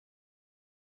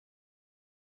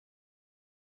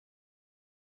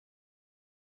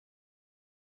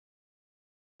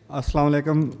Assalamu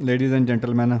alaikum, ladies and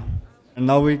gentlemen. And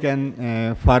now we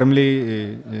can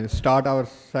formally start our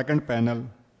second panel.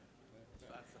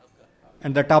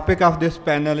 And the topic of this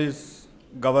panel is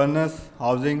governance,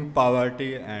 housing,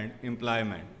 poverty, and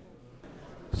employment.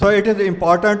 So it is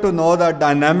important to know the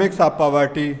dynamics of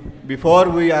poverty before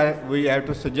we have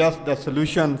to suggest the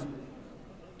solutions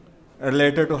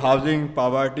related to housing,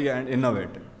 poverty, and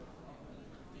innovative.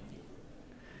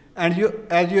 And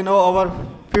as you know, over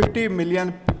 50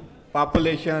 million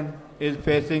population is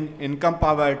facing income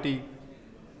poverty,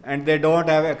 and they don't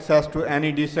have access to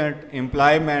any decent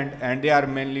employment, and they are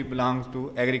mainly belongs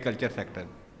to agriculture sector.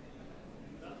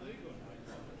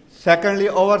 Secondly,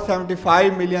 over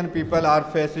 75 million people are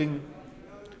facing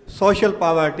social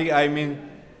poverty. I mean,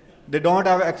 they don't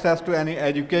have access to any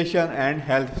education and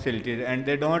health facilities, and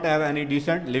they don't have any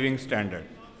decent living standard.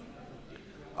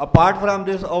 Apart from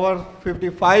this, over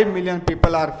 55 million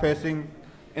people are facing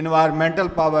environmental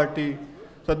poverty,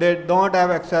 so they don't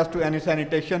have access to any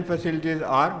sanitation facilities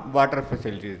or water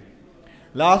facilities.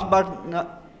 Last but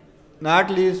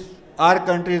not least, our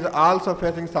country is also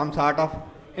facing some sort of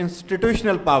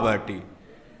institutional poverty.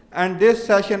 And this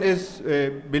session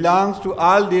belongs to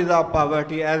all these of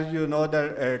poverty. As you know,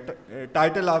 the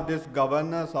title of this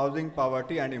governance, housing,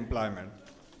 poverty, and employment.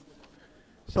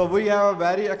 So we have a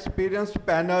very experienced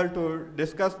panel to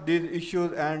discuss these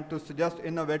issues and to suggest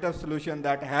innovative solutions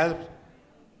that helps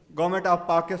Government of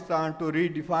Pakistan to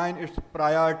redefine its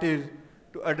priorities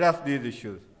to address these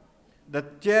issues. The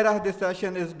chair of this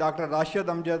session is Dr. Rashid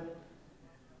Amjad.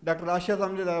 Dr. Rashid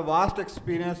Amjad has a vast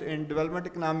experience in development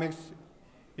economics.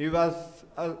 He was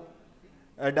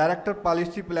a director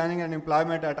policy planning and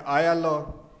employment at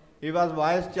ILO. He was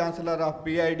vice chancellor of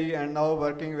PIDE and now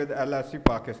working with LSE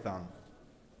Pakistan.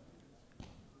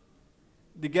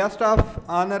 The guest of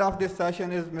honor of this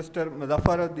session is Mr.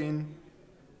 Muzaffaruddin.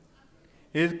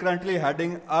 He is currently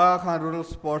heading Aga Khan Rural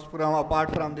Sports Program.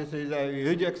 Apart from this, he has a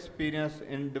huge experience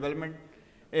in development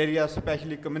areas,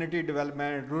 especially community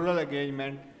development, rural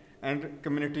engagement, and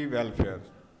community welfare.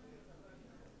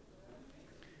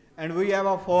 And we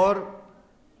have four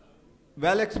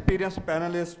well-experienced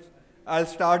panelists. I'll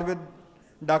start with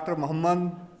Dr.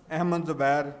 Muhammad Ahmad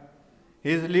Zubair. He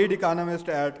is lead economist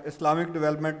at Islamic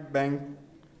Development Bank,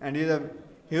 and he has a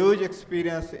huge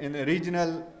experience in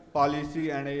regional policy,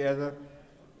 and he has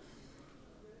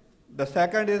The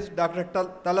second is Dr.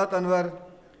 Talat Anwar.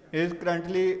 He is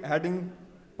currently heading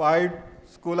PIDE,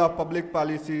 School of Public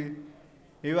Policy.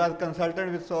 He was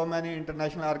consultant with so many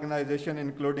international organizations,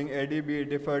 including ADB,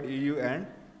 DFID, EU, and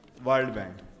World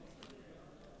Bank.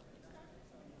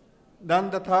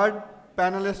 Then the third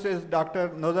panelist is Dr.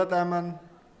 Nuzhat Ahmed,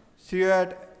 CEO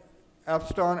at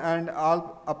Epstone, and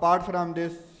apart from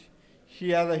this, she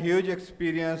has a huge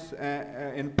experience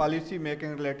in policy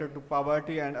making related to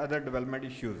poverty and other development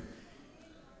issues.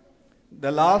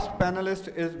 The last panelist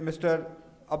is Mr.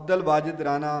 Abdul Wajid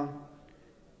Rana.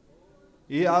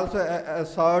 He also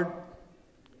served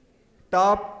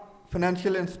top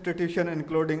financial institutions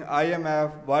including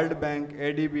IMF, World Bank,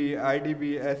 ADB,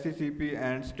 IDB, SCCP,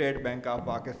 and State Bank of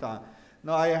Pakistan.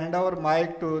 Now I hand over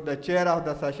mic to the chair of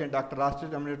the session, Dr.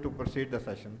 Rashid Amjad, to proceed the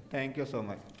session. Thank you so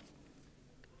much.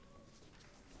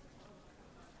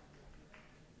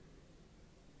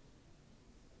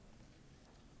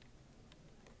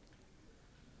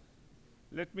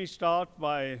 Let me start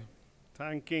by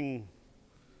thanking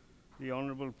the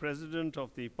Honorable President of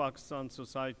the Pakistan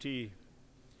Society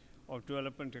of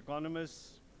Development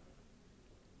Economists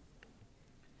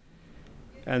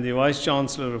and the Vice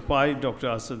Chancellor of PIDE, Dr.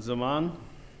 Asad Zaman,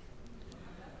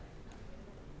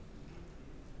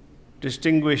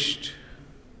 distinguished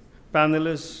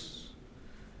panelists,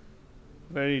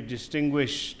 very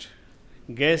distinguished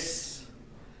guests,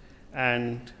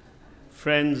 and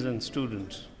friends and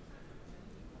students.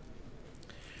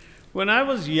 When I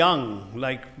was young,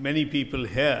 like many people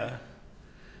here,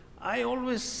 I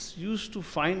always used to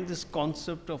find this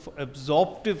concept of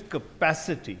absorptive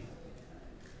capacity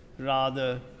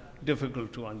rather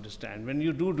difficult to understand. When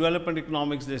you do development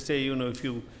economics, they say, you know, if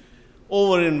you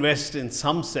overinvest in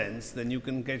some sense, then you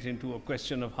can get into a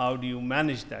question of how do you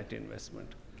manage that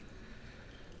investment.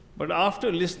 But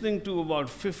after listening to about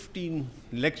 15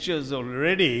 lectures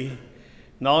already,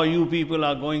 now you people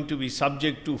are going to be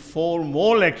subject to 4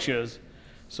 more lectures,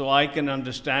 so I can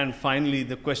understand finally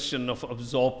the question of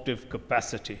absorptive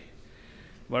capacity.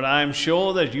 But I am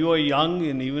sure that you are young,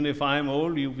 and even if I am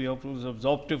old, you people's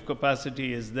absorptive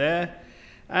capacity is there.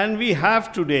 And we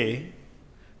have today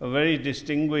a very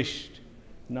distinguished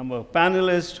number of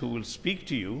panelists who will speak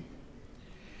to you.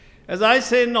 As I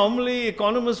say, normally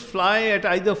economists fly at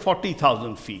either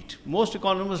 40,000 feet. Most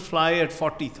economists fly at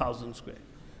 40,000 square.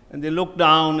 And they look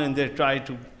down and they try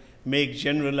to make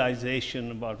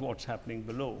generalization about what's happening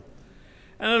below.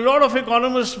 And a lot of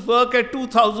economists work at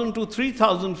 2,000 to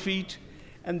 3,000 feet,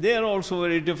 and they're also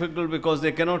very difficult because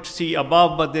they cannot see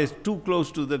above, but they're too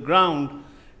close to the ground,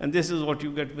 and this is what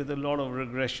you get with a lot of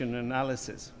regression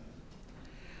analysis.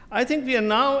 I think we are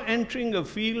now entering a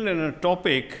field and a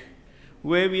topic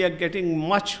where we are getting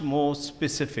much more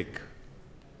specific.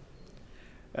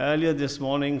 Earlier this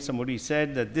morning, somebody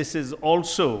said that this is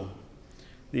also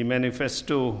the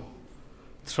manifesto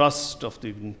thrust of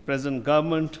the present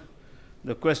government,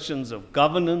 the questions of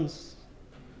governance,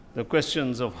 the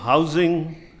questions of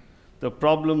housing, the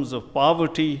problems of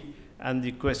poverty, and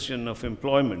the question of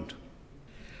employment.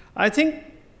 I think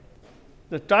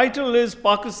the title is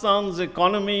Pakistan's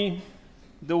Economy,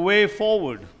 the Way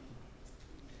Forward.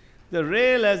 The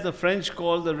rail, as the French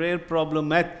call the rail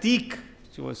problématique,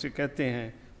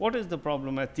 what is the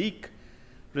problématique?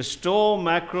 Restore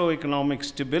macroeconomic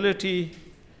stability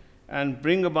and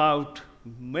bring about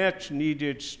much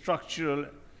needed structural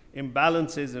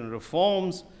imbalances and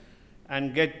reforms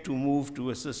and get to move to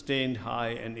a sustained high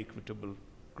and equitable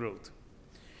growth.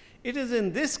 It is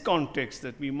in this context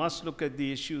that we must look at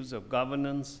the issues of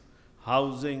governance,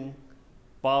 housing,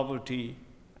 poverty,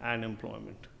 and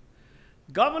employment.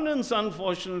 Governance,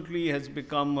 unfortunately, has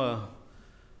become a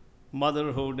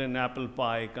motherhood and apple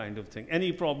pie kind of thing.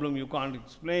 Any problem you can't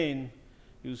explain,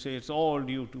 you say it's all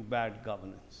due to bad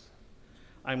governance.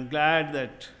 I'm glad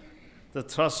that the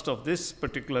thrust of this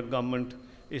particular government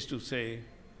is to say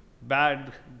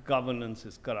bad governance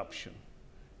is corruption.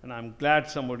 And I'm glad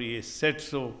somebody has said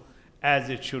so as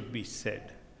it should be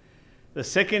said. The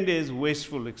second is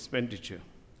wasteful expenditure.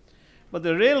 But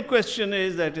the real question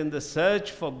is that in the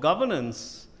search for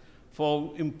governance,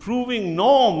 for improving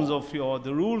norms of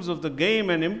the rules of the game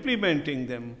and implementing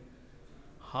them,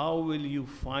 how will you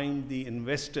find the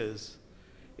investors?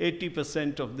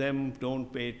 80% of them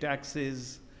don't pay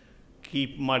taxes,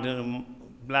 keep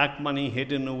black money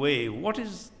hidden away. What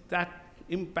is that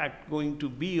impact going to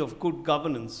be of good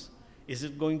governance? Is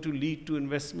it going to lead to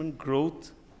investment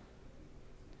growth?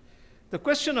 The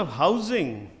question of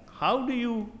housing, how do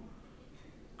you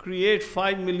create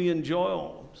 5 million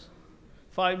jobs,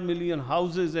 5 million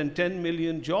houses and 10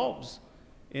 million jobs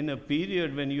in a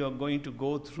period when you are going to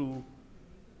go through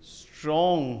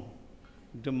strong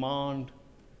demand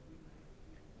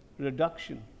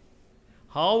reduction?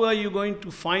 How are you going to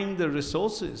find the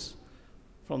resources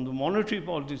from the monetary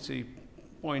policy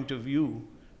point of view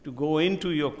to go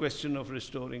into your question of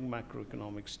restoring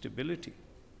macroeconomic stability?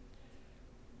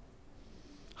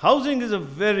 Housing is a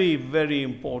very, very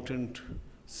important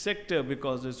sector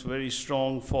because it's very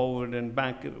strong forward and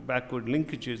backward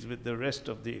linkages with the rest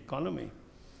of the economy.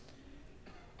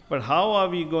 But how are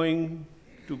we going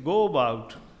to go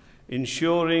about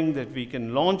ensuring that we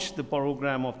can launch the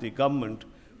program of the government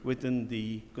within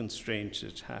the constraints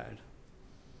it's had?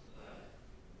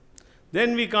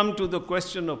 Then we come to the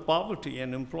question of poverty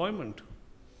and employment.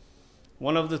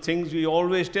 One of the things we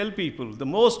always tell people, the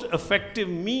most effective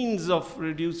means of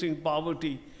reducing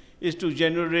poverty is to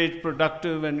generate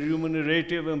productive and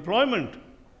remunerative employment.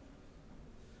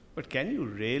 But can you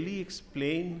really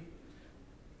explain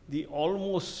the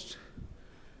almost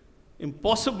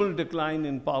impossible decline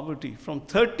in poverty from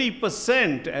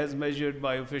 30% as measured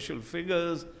by official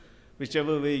figures,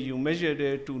 whichever way you measured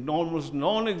it, to almost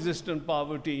non-existent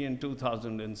poverty in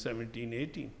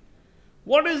 2017-18?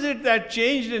 What is it that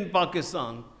changed in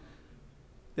Pakistan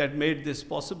that made this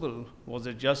possible? Was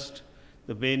it just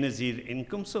the Benazir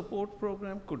income support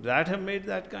program? Could that have made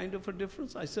that kind of a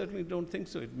difference? I certainly don't think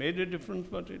so. It made a difference,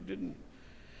 but it didn't.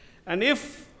 And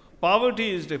if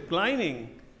poverty is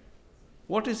declining,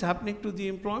 what is happening to the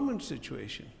employment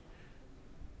situation?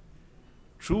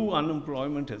 True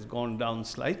unemployment has gone down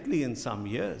slightly in some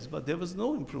years, but there was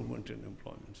no improvement in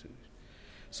employment situation.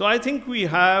 So I think we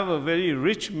have a very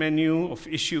rich menu of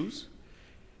issues,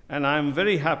 and I'm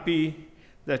very happy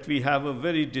that we have a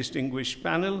very distinguished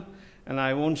panel, and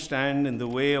I won't stand in the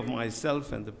way of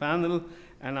myself and the panel,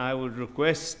 and I would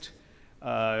request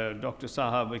Dr.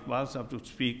 Sahab Iqbal Sahab to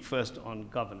speak first on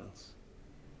governance.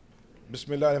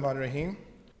 Bismillah ar-Rahman ar-Rahim.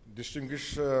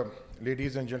 Distinguished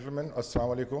ladies and gentlemen,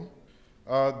 Assalamu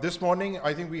alaikum. This morning,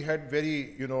 I think we had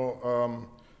very,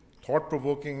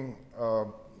 thought-provoking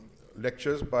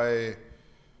lectures by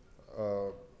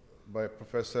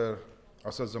Professor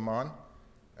Asad Zaman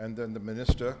and then the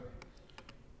Minister.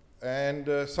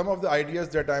 And some of the ideas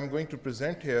that I'm going to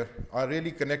present here are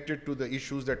really connected to the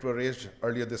issues that were raised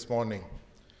earlier this morning.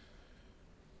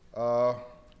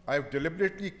 I I've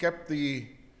deliberately kept the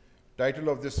title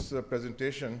of this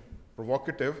presentation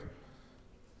provocative,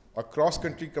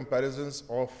 cross-country comparisons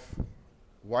of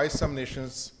why some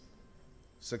nations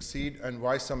succeed and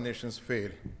why some nations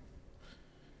fail.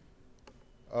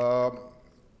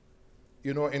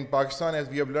 In Pakistan, as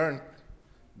we have learned,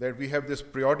 that we have this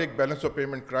periodic balance of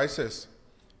payment crisis,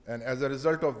 and as a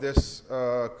result of this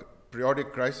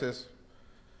periodic crisis,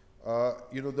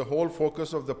 the whole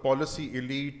focus of the policy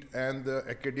elite and the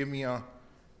academia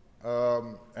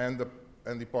and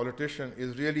the politician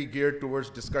is really geared towards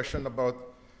discussion about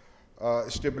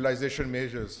stabilization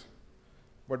measures.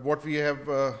 But what we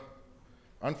have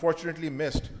unfortunately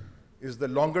missed is the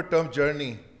longer-term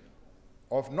journey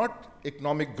of not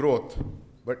economic growth,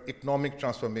 but economic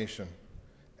transformation.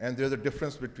 And there's a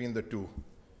difference between the two.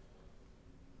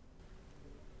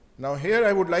 Now here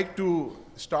I would like to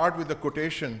start with a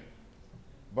quotation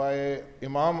by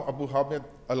Imam Abu Hamid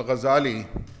al-Ghazali,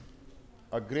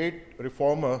 a great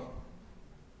reformer.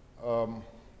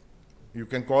 You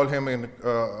can call him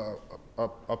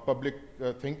a public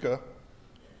thinker.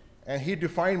 And he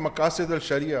defined Maqasid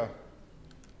al-Sharia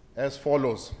as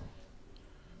follows.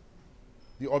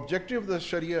 The objective of the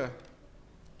Sharia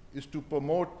is to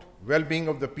promote well-being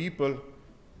of the people,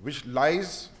 which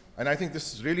lies, and I think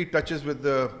this really touches with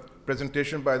the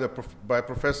presentation by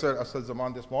Professor Asad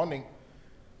Zaman this morning,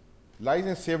 lies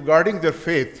in safeguarding their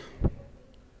faith,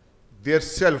 their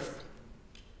self,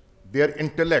 their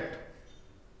intellect,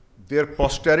 their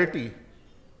posterity,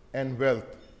 and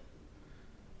wealth.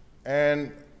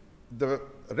 And the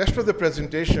rest of the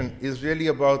presentation is really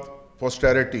about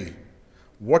posterity,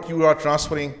 what you are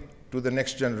transferring to the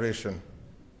next generation.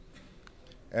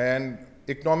 And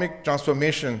economic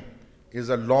transformation is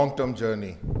a long-term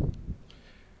journey.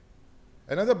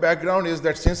 Another background is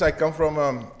that since I come from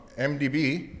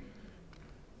MDB,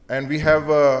 and we have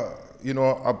a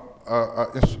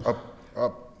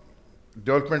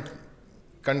development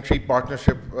country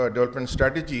partnership development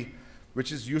strategy,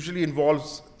 which is usually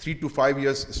involves 3 to 5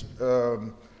 years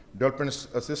development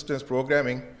assistance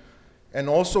programming. And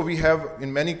also we have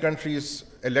in many countries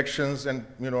elections and,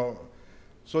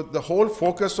 so the whole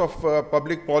focus of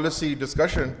public policy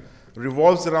discussion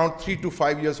revolves around 3 to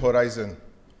 5 years horizon.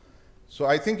 So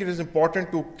I think it is important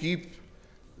to keep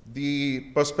the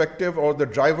perspective or the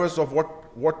drivers of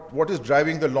what is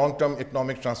driving the long-term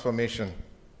economic transformation.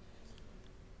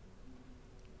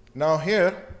 Now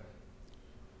here,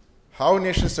 how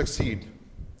nations succeed,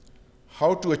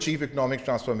 how to achieve economic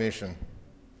transformation.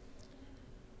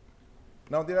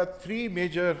 Now there are 3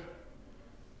 major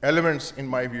elements in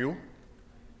my view.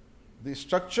 The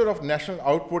structure of national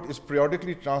output is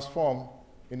periodically transformed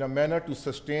in a manner to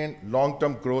sustain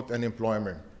long-term growth and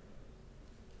employment.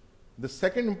 The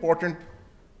second important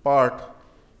part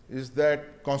is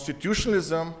that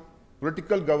constitutionalism,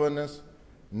 political governance,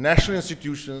 national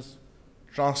institutions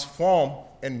transform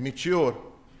and mature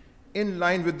in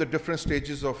line with the different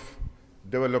stages of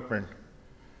development.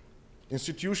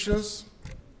 Institutions,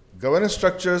 governance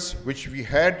structures which we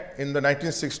had in the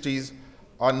 1960s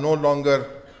are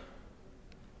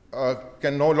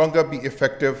can no longer be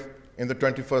effective in the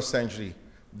 21st century.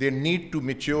 They need to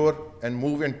mature and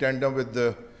move in tandem with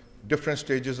the different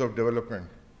stages of development.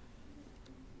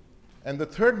 And the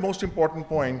third most important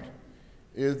point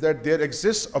is that there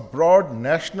exists a broad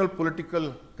national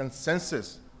political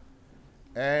consensus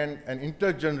and an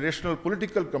intergenerational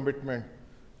political commitment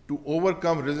to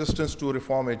overcome resistance to a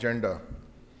reform agenda.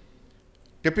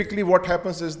 Typically what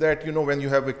happens is that, when you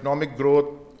have economic growth,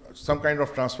 some kind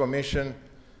of transformation,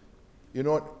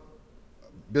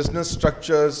 business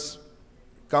structures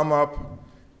come up,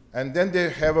 and then they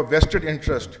have a vested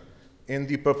interest in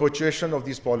the perpetuation of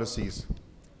these policies.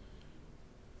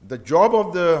 The job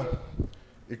of the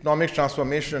economic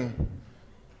transformation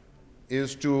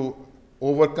is to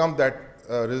overcome that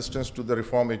resistance to the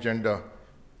reform agenda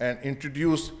and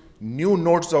introduce new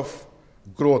nodes of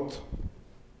growth.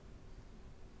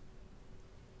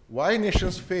 Why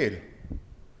nations fail?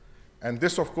 And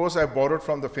this, of course, I borrowed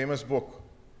from the famous book,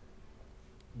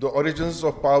 The Origins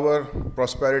of Power,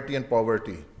 Prosperity, and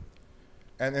Poverty.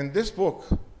 And in this book,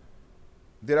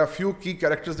 there are a few key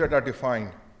characters that are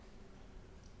defined.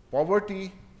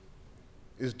 Poverty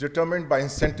is determined by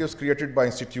incentives created by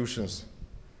institutions.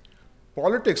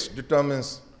 Politics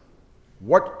determines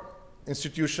what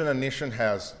institution a nation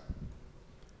has.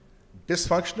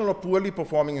 Dysfunctional or poorly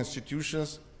performing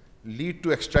institutions lead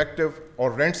to extractive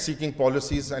or rent-seeking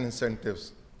policies and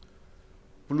incentives.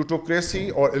 Plutocracy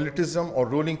or elitism or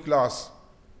ruling class,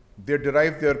 they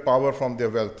derive their power from their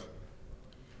wealth.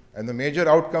 And the major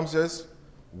outcomes is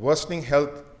worsening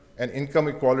health and income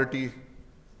equality,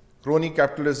 crony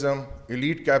capitalism,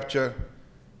 elite capture,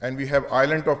 and we have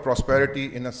island of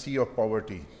prosperity in a sea of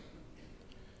poverty.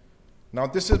 Now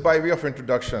this is by way of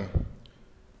introduction.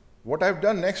 What I've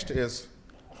done next is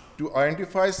to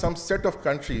identify some set of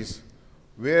countries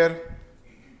where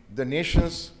the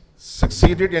nations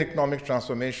succeeded in economic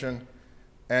transformation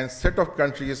and set of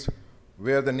countries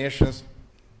where the nations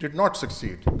did not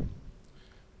succeed.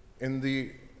 In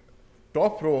the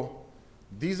top row,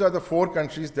 these are the 4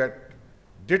 countries that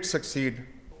did succeed.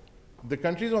 The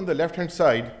countries on the left-hand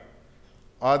side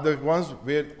are the ones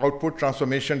where output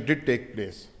transformation did take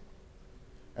place.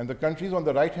 And the countries on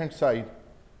the right-hand side,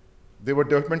 they were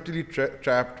developmentally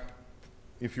trapped,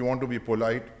 if you want to be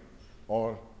polite,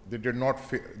 or they did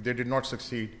not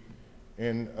succeed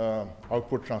in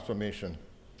output transformation.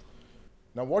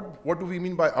 Now, what do we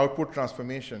mean by output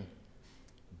transformation?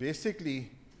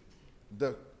 Basically,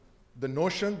 the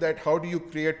notion that how do you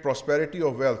create prosperity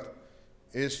or wealth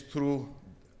is through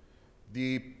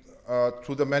the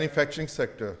manufacturing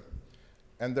sector.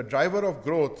 And the driver of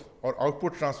growth or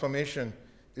output transformation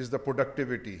is the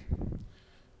productivity.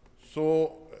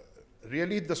 So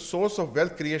really the source of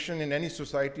wealth creation in any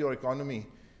society or economy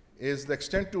is the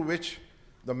extent to which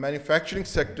the manufacturing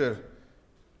sector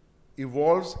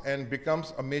evolves and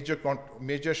becomes a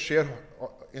major share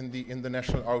in the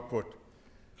national output.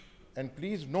 And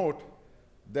please note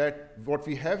that what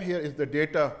we have here is the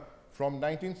data from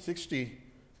 1960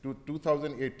 to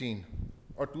 2018,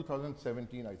 or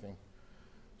 2017, I think.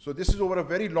 So this is over a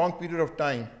very long period of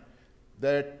time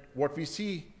that what we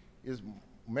see is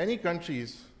many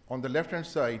countries on the left-hand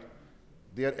side,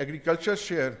 their agriculture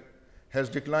share has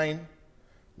declined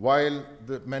while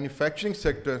the manufacturing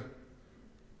sector,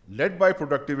 led by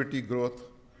productivity growth,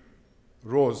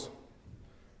 rose.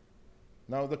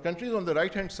 Now, the countries on the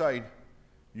right-hand side,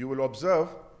 you will observe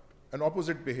an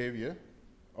opposite behavior,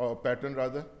 or pattern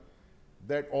rather,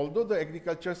 that although the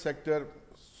agriculture sector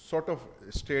sort of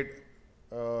stayed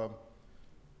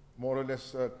more or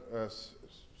less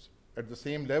at the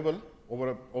same level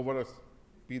over a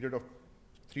period of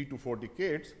 3 to 4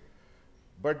 decades,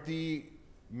 but the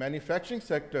manufacturing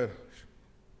sector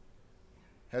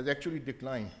has actually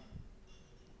declined.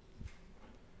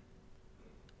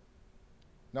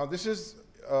 Now this is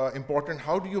important.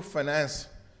 How do you finance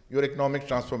your economic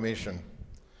transformation?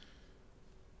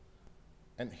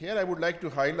 And here I would like to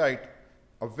highlight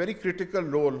a very critical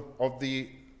role of the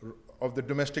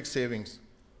domestic savings.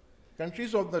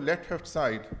 Countries on the left-hand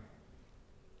side,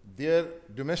 their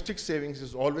domestic savings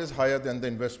is always higher than the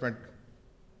investment,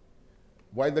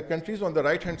 while the countries on the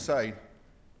right-hand side,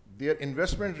 their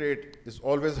investment rate is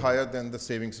always higher than the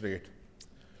savings rate.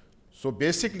 So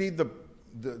basically, the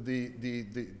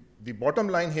bottom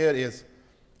line here is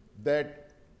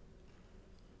that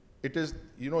it is,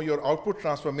 your output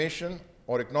transformation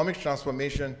or economic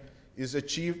transformation is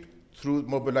achieved through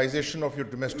mobilization of your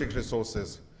domestic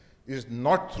resources, is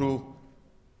not through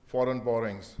foreign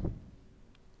borrowings.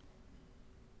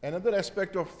 Another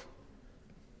aspect of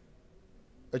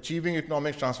achieving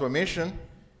economic transformation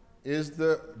is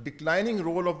the declining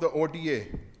role of the ODA,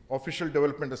 Official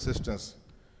Development Assistance.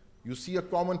 You see a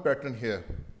common pattern here.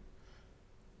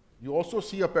 You also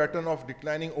see a pattern of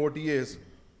declining ODAs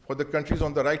for the countries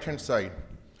on the right-hand side.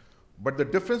 But the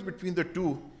difference between the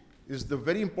two is the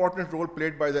very important role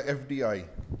played by the FDI.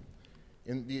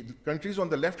 In the countries on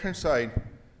the left-hand side,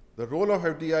 the role of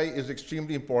FDI is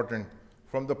extremely important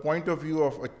from the point of view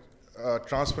of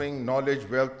transferring knowledge,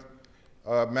 wealth,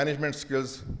 management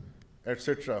skills,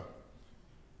 etc.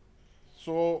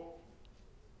 So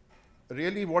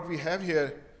really what we have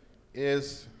here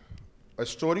is a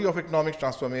story of economic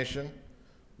transformation,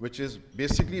 which is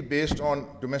basically based on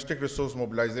domestic resource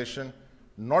mobilization,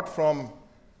 not from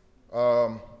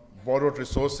borrowed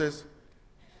resources,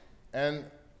 and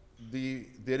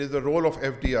there is a role of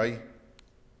FDI,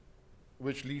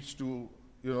 which leads to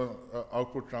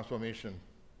output transformation.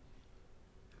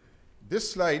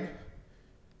 This slide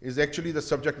is actually the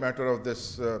subject matter of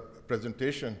this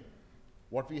presentation.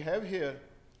 What we have here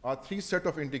are 3 sets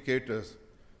of indicators.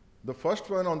 The first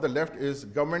one on the left is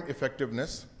government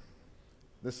effectiveness.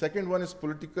 The second one is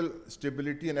political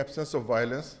stability and absence of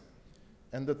violence.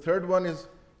 And the third one is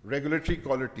regulatory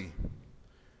quality.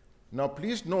 Now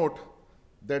please note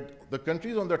that the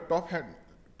countries on the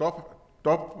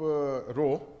top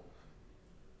row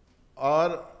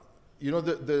are,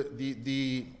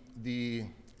 the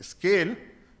scale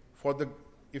for the,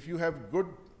 if you have good,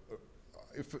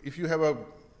 if you have a,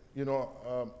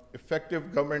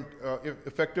 effective government,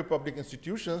 effective public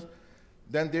institutions,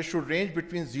 then they should range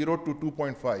between 0 to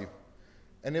 2.5.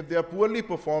 And if they are poorly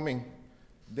performing,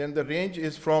 then the range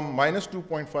is from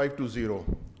 -2.5 to 0.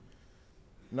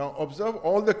 Now observe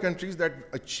all the countries that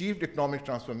achieved economic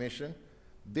transformation,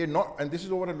 and this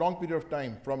is over a long period of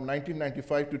time, from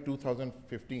 1995 to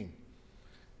 2015.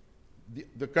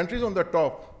 The countries on the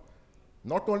top,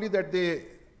 not only that they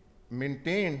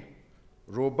maintain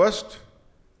robust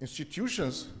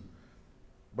institutions,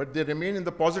 but they remain in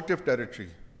the positive territory.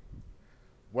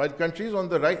 While countries on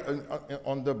the right,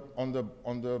 on the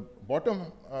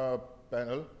bottom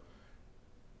panel,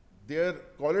 their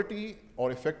quality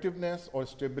or effectiveness or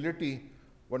stability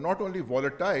were not only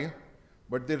volatile,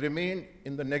 but they remain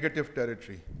in the negative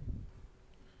territory.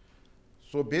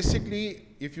 So basically,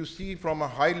 if you see from a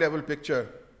high-level picture,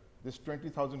 this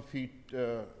 20,000 feet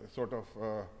sort of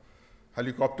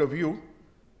helicopter view,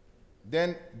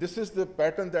 then this is the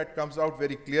pattern that comes out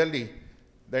very clearly,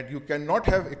 that you cannot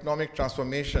have economic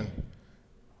transformation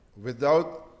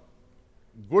without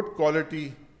good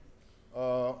quality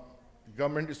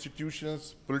government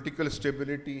institutions, political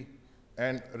stability,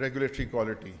 and regulatory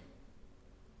quality.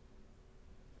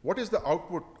 What is the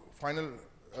output, final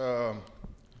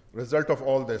result of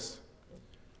all this?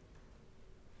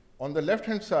 On the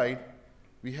left-hand side,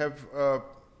 we have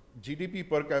GDP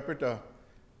per capita,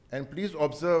 and please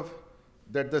observe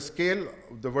that the scale,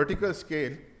 the vertical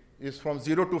scale, is from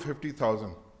 0 to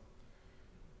 50,000.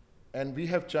 And we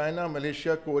have China,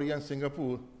 Malaysia, Korea, and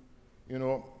Singapore,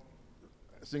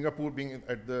 Singapore being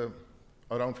at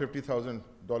around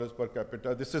 $50,000 per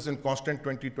capita. This is in constant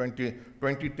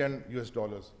 2010 US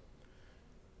dollars.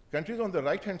 Countries on the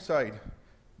right-hand side,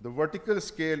 the vertical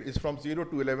scale is from 0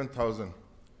 to 11,000.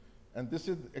 And this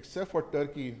is, except for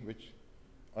Turkey, which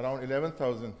around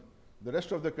 11,000, the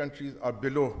rest of the countries are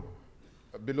below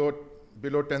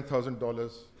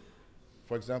 $10,000.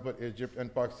 For example, Egypt,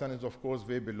 and Pakistan is of course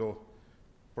way below,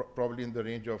 probably in the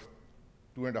range of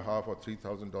 $2,500 or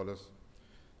 $3,000.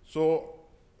 So,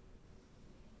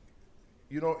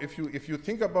 if you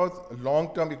think about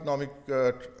long-term economic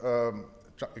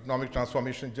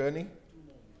transformation journey,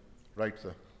 right,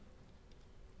 sir.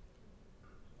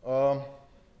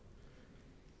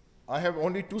 I have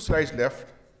only 2 slides left,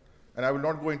 and I will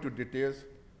not go into details,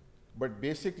 but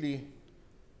basically,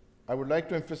 I would like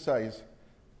to emphasize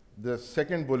the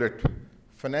second bullet.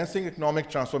 Financing economic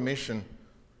transformation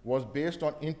was based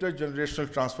on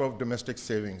intergenerational transfer of domestic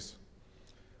savings.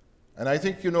 And I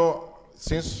think,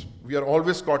 since we are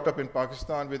always caught up in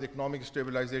Pakistan with economic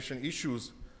stabilization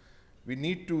issues, we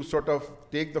need to sort of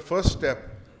take the first step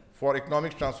for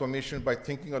economic transformation by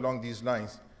thinking along these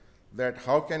lines, that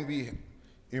how can we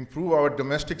improve our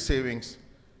domestic savings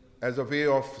as a way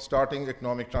of starting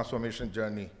economic transformation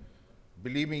journey.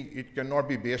 Believe me, it cannot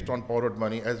be based on borrowed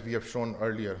money, as we have shown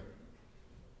earlier.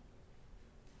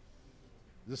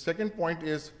 The second point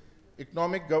is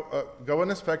economic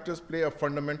governance factors play a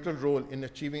fundamental role in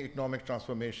achieving economic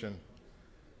transformation.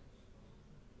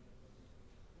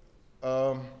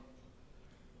 As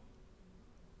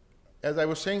I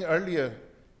was saying earlier,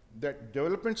 that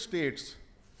development states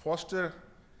foster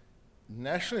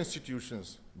national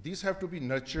institutions. These have to be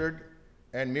nurtured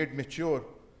and made mature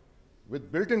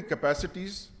with built-in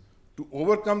capacities to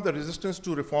overcome the resistance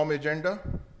to reform agenda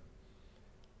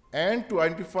and to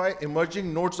identify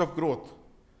emerging nodes of growth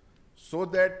so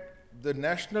that the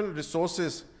national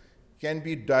resources can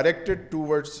be directed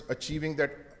towards achieving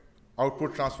that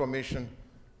output transformation,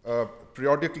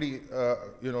 periodically,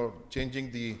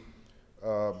 changing the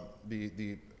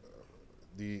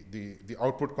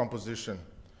output composition.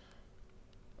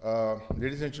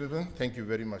 Ladies and gentlemen, thank you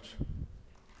very much.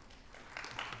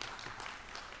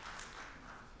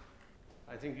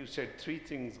 I think you said 3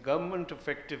 things: government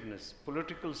effectiveness,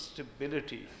 political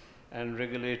stability, and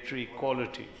regulatory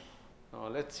quality. Now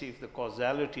let's see if the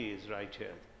causality is right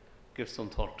here. Give some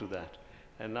thought to that.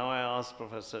 And now I ask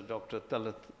Professor Dr.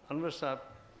 Talat Anwar Saab,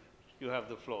 you have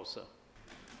the floor, sir.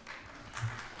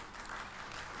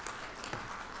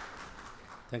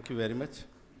 Thank you very much.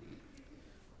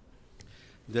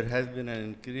 There has been an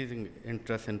increasing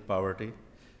interest in poverty,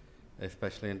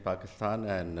 especially in Pakistan,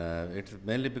 and it's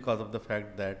mainly because of the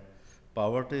fact that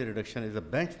poverty reduction is a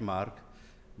benchmark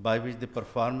by which the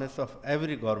performance of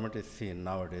every government is seen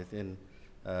nowadays in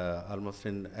almost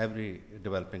in every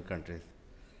developing countries.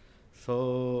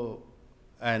 So,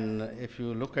 and if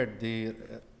you look at the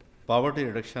poverty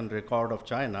reduction record of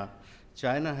China,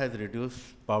 China has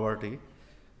reduced poverty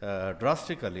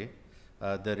drastically.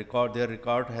 Their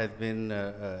record has been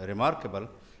remarkable.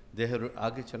 They have,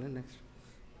 next.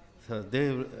 So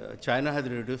China has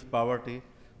reduced poverty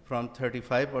from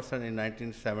 35% in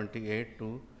 1978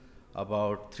 to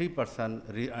about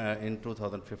 3% in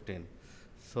 2015.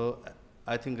 So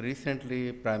I think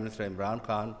recently Prime Minister Imran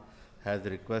Khan has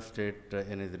requested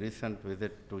in his recent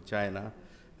visit to China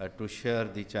to share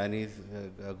the Chinese,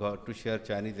 to share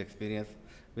Chinese experience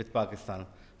with Pakistan.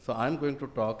 So I'm going to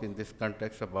talk in this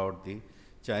context about the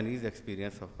Chinese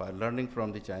experience of learning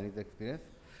from the Chinese experience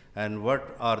and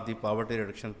what are the poverty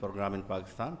reduction program in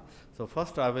Pakistan. So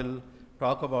first I will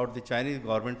talk about the Chinese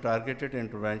government targeted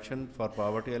intervention for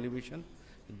poverty alleviation,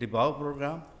 DBAO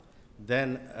program,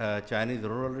 then Chinese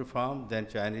rural reform, then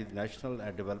Chinese national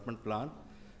development plan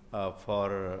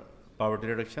for poverty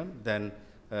reduction. Then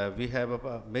we have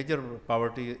a major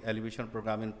poverty alleviation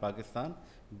program in Pakistan,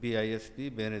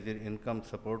 BISP, Benazir Income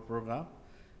Support Program,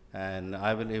 and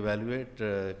I will evaluate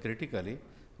critically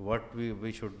what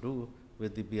we should do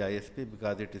with the BISP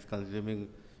because it is consuming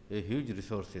huge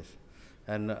resources.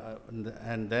 And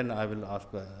then I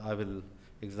will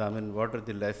examine what are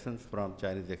the lessons from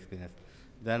Chinese experience.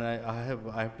 Then I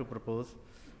have to propose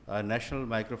a national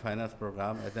microfinance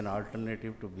program as an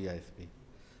alternative to BISP.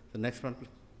 The next one, please.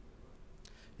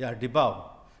 Yeah, DBAO.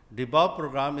 DBAO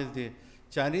program is the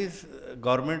Chinese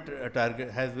government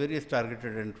has various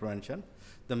targeted intervention.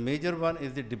 The major one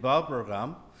is the DBAO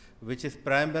program, which is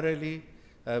primarily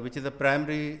which is a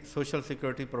primary social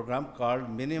security program called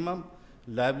Minimum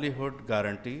Livelihood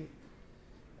Guarantee,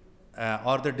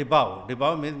 or the DBAO.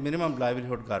 DBAO means Minimum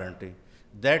Livelihood Guarantee,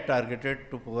 that targeted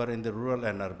to poor in the rural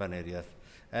and urban areas.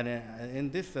 And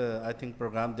in this, I think,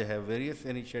 program, they have various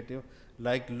initiatives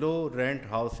like low rent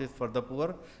houses for the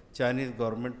poor. Chinese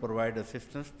government provide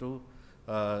assistance to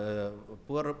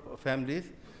poor families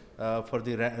for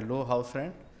the low house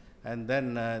rent. And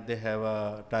then they have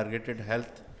a targeted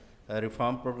health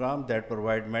reform program that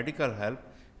provide medical help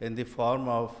in the form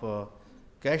of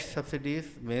cash subsidies,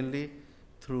 mainly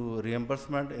through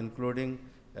reimbursement, including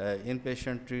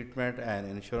inpatient treatment and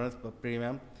insurance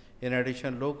premium. In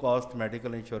addition, low-cost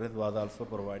medical insurance was also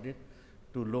provided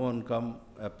to low-income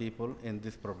people in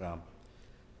this program.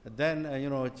 Then,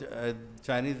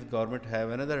 Chinese government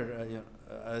have another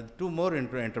two more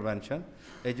intervention: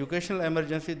 educational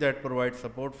emergency that provides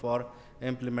support for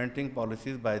implementing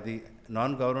policies by the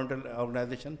non-governmental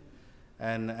organization,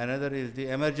 and another is the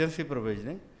emergency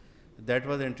provisioning that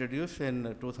was introduced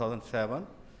in 2007,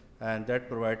 and that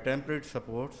provide temporary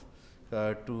supports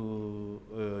to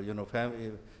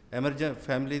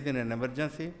families in an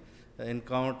emergency,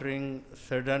 encountering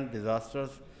sudden disasters,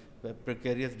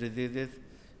 precarious diseases,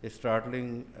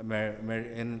 startling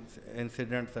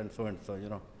incidents, and so and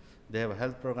so. They have a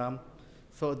health program.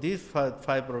 So these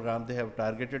five programs, they have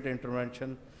targeted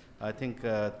intervention. I think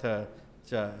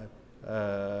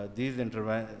these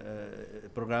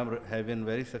programs have been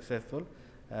very successful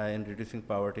in reducing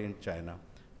poverty in China.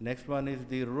 Next one is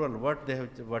the rural.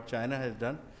 What China has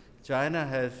done. China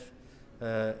has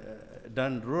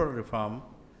done rural reform,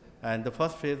 and the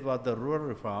first phase was the rural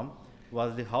reform,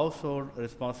 was the household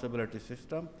responsibility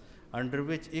system, under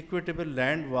which equitable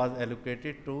land was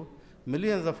allocated to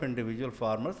millions of individual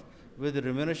farmers with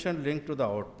remuneration linked to the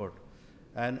output.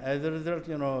 And as a result,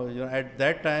 at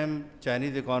that time,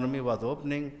 Chinese economy was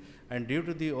opening, and due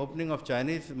to the opening of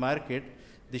Chinese market,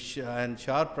 and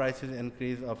sharp prices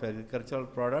increase of agricultural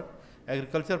product,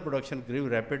 agricultural production grew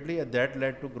rapidly, and that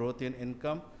led to growth in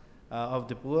income of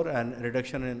the poor and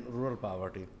reduction in rural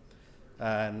poverty.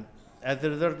 And as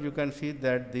a result, you can see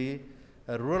that the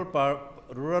rural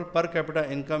per capita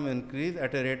income increased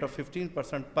at a rate of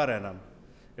 15% per annum.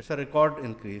 It's a record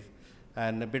increase.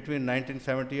 And between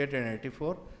 1978 and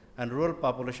 84, and rural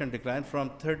population declined from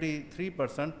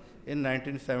 33% in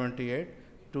 1978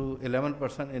 to 11%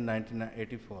 in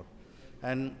 1984.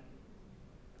 And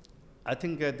I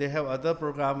think they have other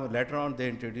programs. Later on, they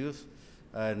introduced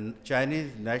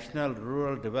Chinese National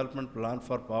Rural Development Plan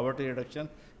for poverty reduction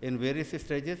in various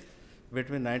stages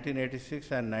between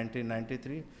 1986 and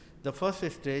 1993. The first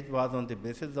stage was on the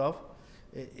basis of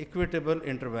equitable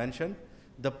intervention.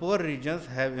 The poor regions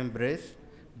have embraced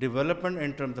development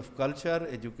in terms of culture,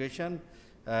 education,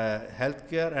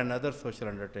 healthcare, and other social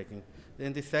undertakings.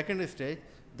 In the second stage,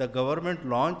 the government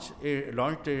launched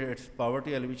its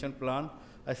poverty alleviation plan.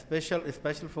 A special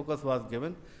focus was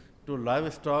given to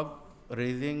livestock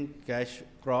raising, cash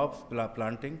crops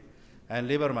planting, and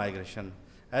labor migration.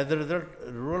 As a result,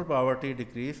 rural poverty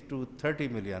decreased to 30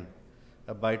 million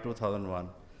by 2001.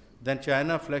 Then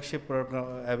China flagship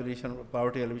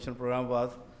poverty alleviation program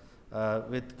was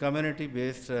with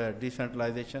community-based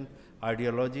decentralization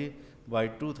ideology. By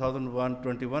 2001,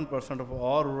 21% of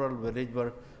all rural villages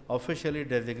were officially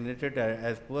designated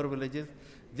as poor villages.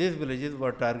 These villages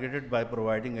were targeted by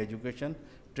providing education,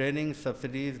 training,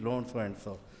 subsidies, loans, and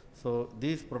so. So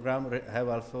these programs have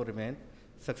also remained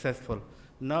successful.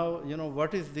 Now,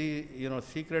 what is the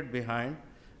secret behind,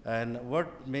 and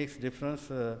what makes difference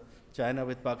China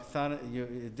with Pakistan,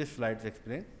 this slide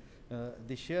explains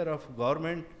the share of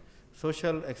government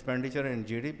social expenditure in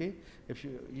GDP.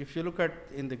 If you look at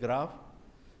in the graph,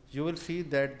 you will see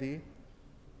that the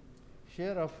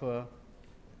share of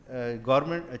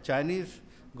Chinese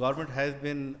government has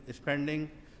been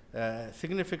spending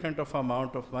significant of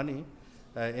amount of money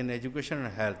in education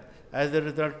and health. As a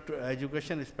result,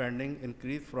 education spending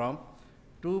increased from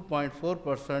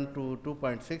 2.4% to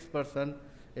 2.6%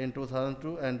 in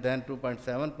 2002, and then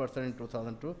 2.7% in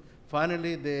 2002.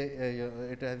 Finally,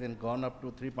 it has gone up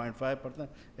to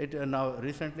 3.5%. Now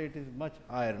recently it is much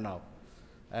higher now.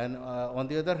 And on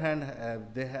the other hand,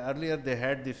 earlier they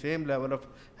had the same level of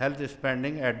health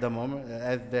spending at the moment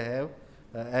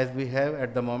as we have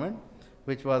at the moment,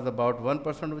 which was about 1%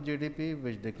 of GDP,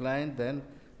 which declined. Then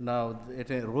now it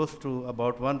rose to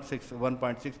about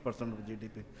 1.6% of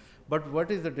GDP. But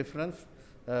what is the difference?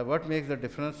 What makes the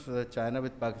difference China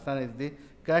with Pakistan is the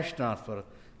cash transfer.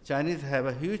 Chinese have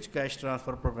a huge cash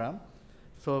transfer program,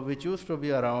 so which used to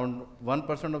be around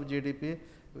 1% of GDP.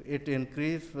 It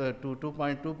increased to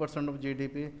 2.2% of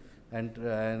GDP, and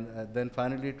then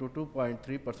finally to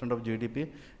 2.3% of GDP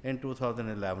in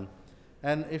 2011.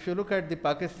 And if you look at the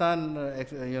Pakistan,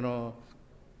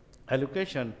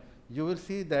 allocation, you will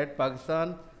see that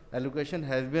Pakistan allocation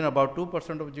has been about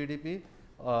 2% of GDP,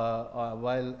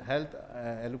 while health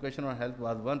allocation on health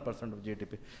was 1% of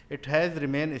GDP. It has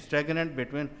remained stagnant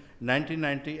between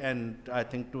 1990 and I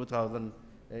think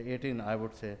 2018, I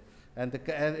would say. And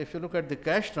if you look at the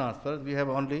cash transfer, we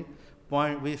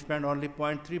spend only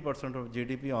 0.3% of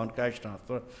GDP on cash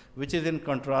transfer, which is in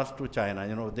contrast to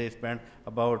China. They spend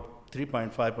about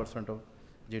 3.5% of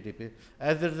GDP.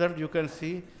 As a result, you can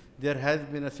see there has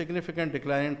been a significant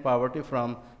decline in poverty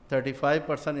from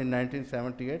 35% in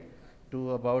 1978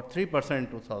 to about 3% in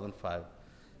 2005.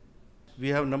 We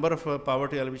have a number of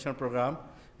poverty alleviation programs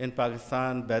in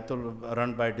Pakistan, Baitul,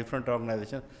 run by different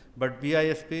organizations, but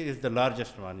BISP is the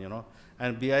largest one,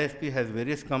 and BISP has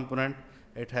various components.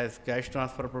 It has cash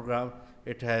transfer program,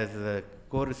 it has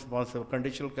co-responsible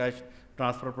conditional cash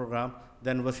transfer program,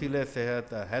 then Wasila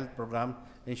Sehat health program,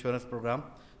 insurance program.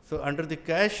 So under the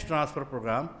cash transfer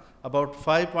program, about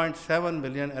 5.7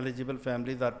 million eligible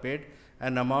families are paid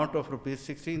an amount of rupees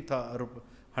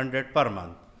 1,600 per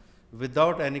month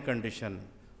without any condition.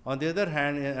 On the other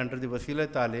hand, under the Wasila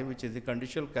Talim, which is the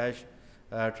conditional cash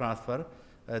transfer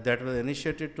that was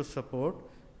initiated to support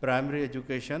primary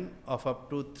education of up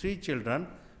to 3 children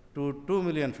to 2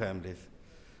 million families.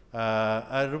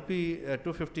 A rupee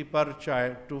 250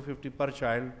 per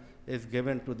child is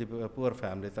given to the poor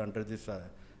families under this.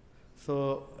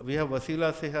 So we have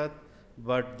Wasila Sehat,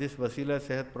 but this Wasila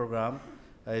Sehat program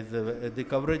the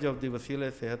coverage of the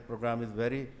Wasila Sehat program is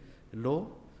very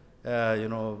low.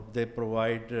 They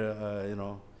provide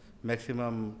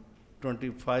maximum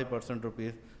 25%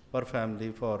 rupees per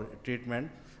family for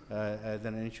treatment as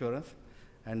an insurance.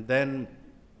 And then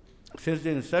since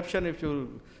the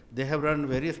inception, they have run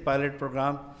various pilot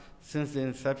programs. Since the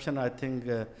inception, I think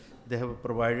they have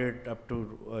provided up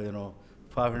to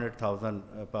 500,000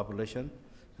 population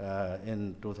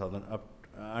in 2000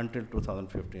 until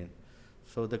 2015.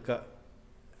 So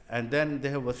and then they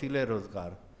have Wasila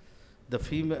Rozgar. The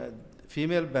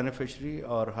female beneficiary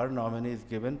or her nominee is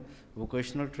given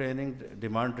vocational training,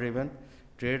 demand-driven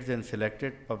trades in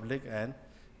selected public and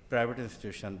private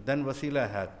institutions. Then Wasila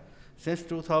Haq. Since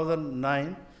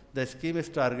 2009, the scheme is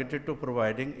targeted to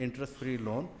providing interest-free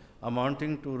loan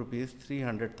amounting to rupees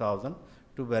 300,000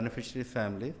 to beneficiary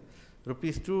families,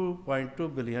 rupees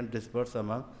 2.2 billion disbursed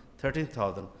among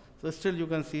 13,000. So still you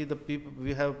can see the people,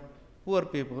 we have poor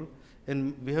people,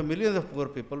 we have millions of poor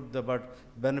people, but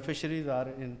beneficiaries are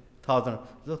in thousands.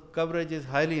 The coverage is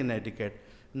highly inadequate.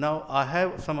 Now I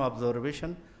have some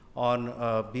observation on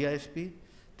BISP.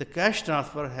 The cash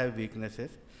transfer have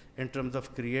weaknesses in terms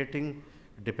of creating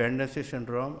dependency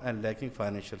syndrome and lacking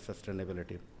financial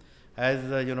sustainability. As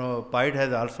PIDE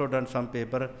has also done some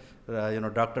paper,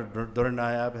 Dr. Duran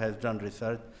Nayab has done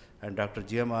research, and Dr.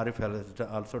 GM Arif has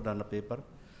also done a paper.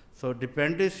 So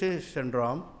dependency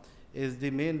syndrome is the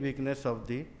main weakness of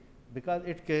because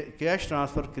cash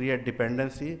transfer create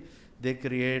dependency, they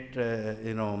create,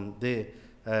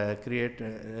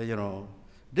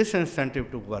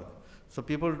 disincentive to work. So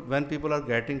when people are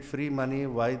getting free money,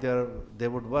 why they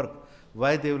would work?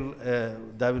 Why they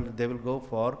will go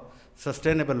for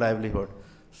sustainable livelihood?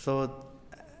 So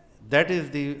that is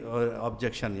the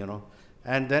objection,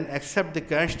 And then except the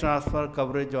cash transfer,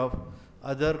 coverage of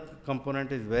other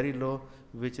component is very low,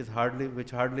 which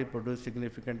hardly produce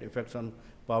significant effects on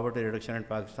poverty reduction in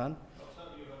Pakistan.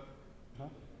 Huh?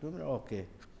 2 minutes? Okay.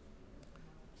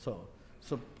 So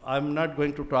So I'm not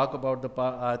going to talk about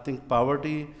I think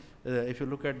poverty, if you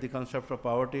look at the concept of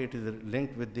poverty, it is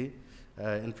linked with the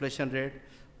inflation rate.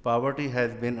 Poverty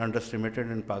has been underestimated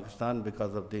in Pakistan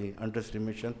because of the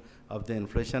underestimation of the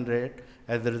inflation rate.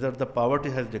 As a result, the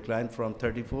poverty has declined from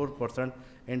 34%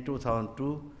 in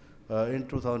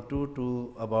 2002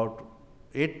 to about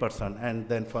 8%, and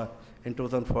then in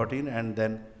 2014, and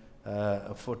then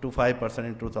to 5%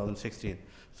 in 2016.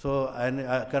 So, and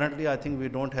currently I think we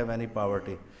don't have any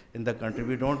poverty in the country.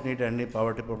 We don't need any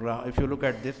poverty program if you look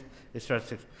at this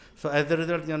statistics. So as a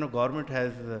result, government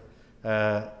has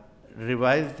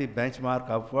revised the benchmark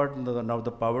upward. Now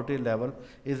the poverty level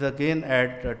is again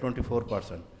at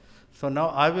 24%. So now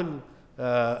I will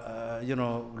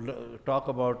talk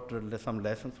about some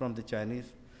lessons from the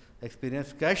Chinese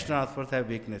experience. Cash transfers have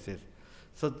weaknesses.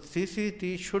 So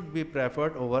CCT should be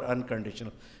preferred over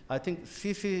unconditional. I think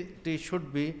CCT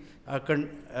should be,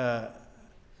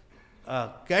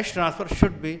 cash transfer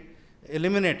should be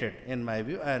eliminated in my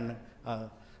view, and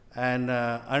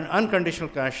unconditional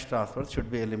cash transfers should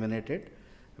be eliminated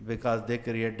because they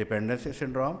create dependency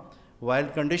syndrome, while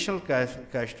conditional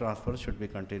cash transfers should be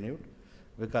continued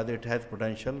because it has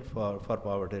potential for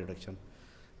poverty reduction.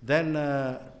 Then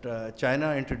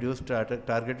China introduced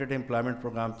targeted employment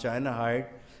program. China hired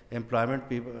employment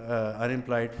people,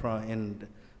 unemployed in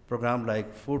program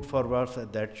like food forwards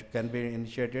that can be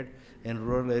initiated in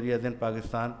rural areas in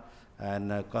Pakistan,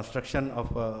 and construction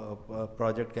of a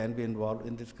project can be involved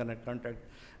in this contact.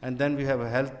 And then we have a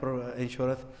health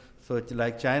insurance. So it's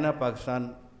like China,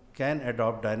 Pakistan can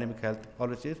adopt dynamic health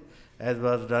policies as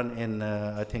was done in,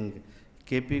 I think,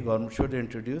 KP government should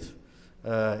introduce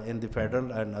in the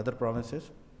federal and other provinces.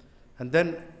 And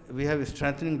then we have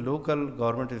strengthening local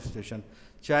government institution.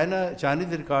 Chinese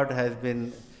record has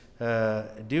been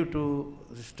due to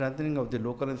the strengthening of the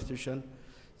local institution.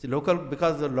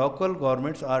 Because the local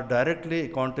governments are directly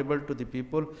accountable to the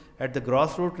people at the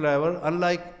grassroots level,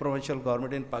 unlike provincial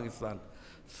government in Pakistan.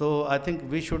 So I think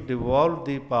we should devolve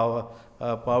the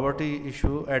poverty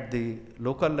issue at the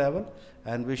local level,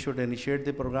 and we should initiate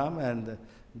the program, and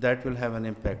that will have an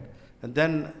impact. And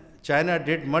then China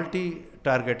did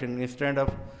multi-targeting instead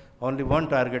of only one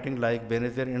targeting like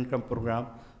Benazir income program.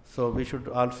 So we should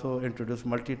also introduce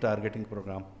multi-targeting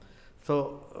program.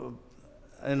 So,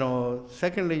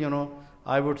 secondly,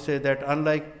 I would say that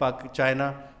unlike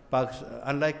Pakistan,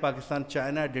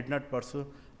 China did not pursue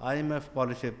IMF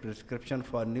policy prescription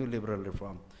for new liberal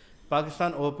reform.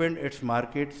 Pakistan opened its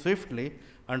market swiftly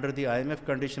under the IMF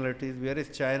conditionalities, whereas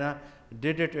China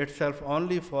did it itself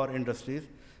only for industries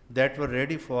that were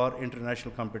ready for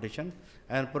international competition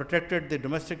and protected the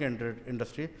domestic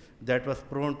industry that was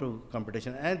prone to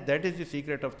competition. And that is the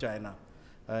secret of China.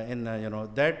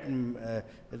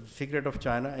 Secret of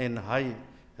China in high,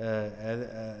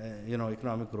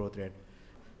 economic growth rate.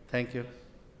 Thank you.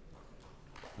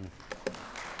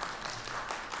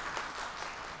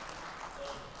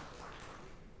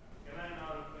 Can I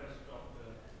now request Dr.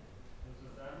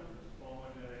 Nazir, former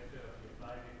director of the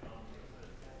PIDE Economic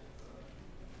Research.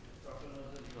 Dr.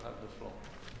 Nazir, you have the floor.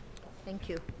 Thank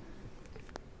you.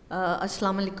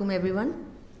 Assalamu alaikum, everyone.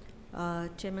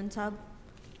 Chairman Saab,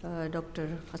 Dr.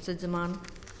 Asad-Zaman,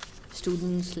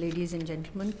 students, ladies and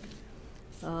gentlemen.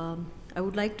 I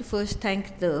would like to first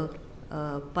thank the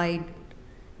PIDE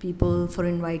people for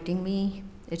inviting me.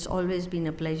 It's always been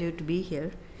a pleasure to be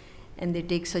here, and they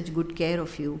take such good care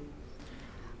of you.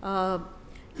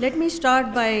 Let me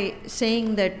start by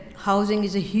saying that housing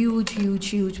is a huge, huge,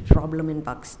 huge problem in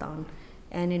Pakistan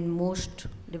and in most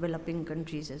developing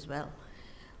countries as well.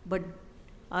 But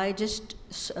I just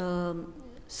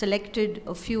selected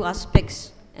a few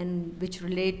aspects which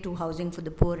relate to housing for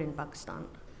the poor in Pakistan.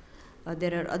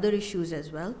 There are other issues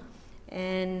as well.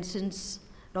 And since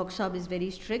Dr. Saab is very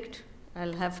strict,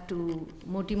 I'll have to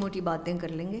moti baatein kar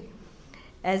lenge.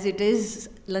 As it is,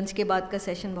 lunch ke baad ka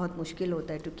session bahut mushkil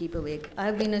hota hai to keep awake.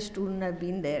 I've been a student, I've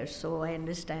been there, so I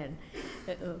understand.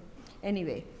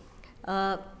 Anyway,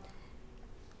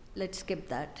 let's skip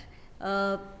that.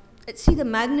 See the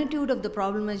magnitude of the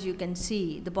problem, as you can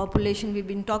see, the population, we've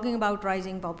been talking about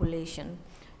rising population.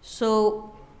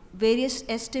 So various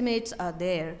estimates are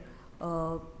there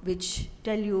which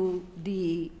tell you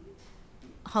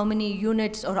how many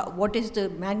units or what is the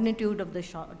magnitude of the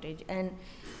shortage. And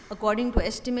according to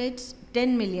estimates,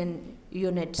 10 million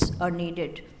units are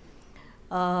needed.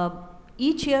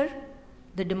 Each year,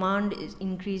 the demand is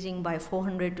increasing by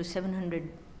 400 to 700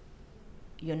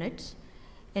 units,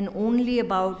 and only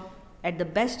about, at the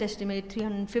best estimate,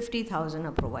 350,000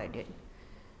 are provided.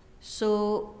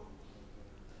 So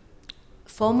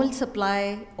formal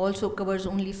supply also covers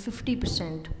only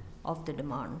 50% of the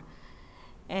demand.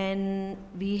 And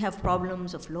we have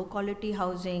problems of low quality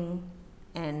housing,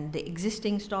 and the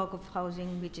existing stock of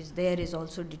housing which is there is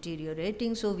also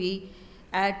deteriorating, so we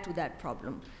add to that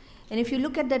problem. And if you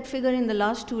look at that figure in the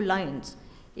last two lines,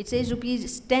 it says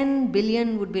rupees 10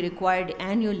 billion would be required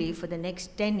annually for the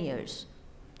next 10 years.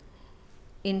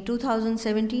 In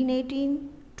 2017-18,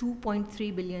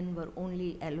 2.3 billion were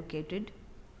only allocated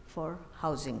for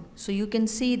housing. So you can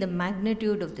see the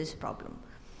magnitude of this problem.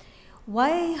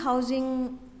 Why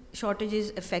housing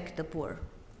shortages affect the poor?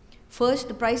 First,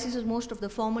 the prices of most of the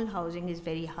formal housing is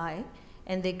very high,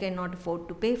 and they cannot afford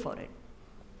to pay for it.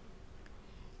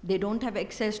 They don't have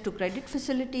access to credit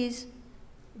facilities,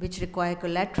 which require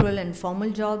collateral and formal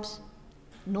jobs.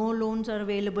 No loans are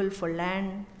available for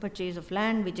land, purchase of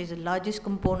land, which is the largest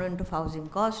component of housing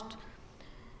cost.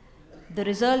 The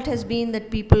result has been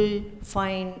that people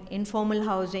find informal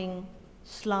housing,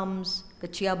 slums,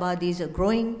 kachiabadis are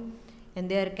growing, and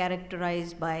they are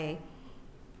characterized by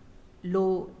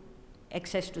low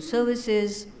access to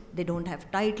services, they don't have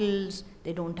titles,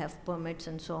 they don't have permits,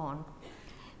 and so on.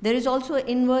 There is also an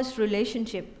inverse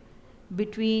relationship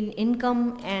between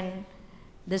income and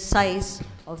the size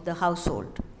of the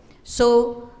household.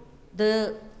 So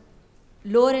the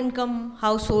lower income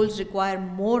households require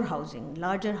more housing,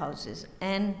 larger houses,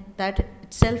 and that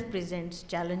itself presents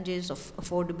challenges of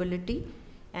affordability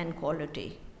and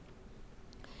quality.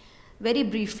 Very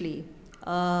briefly,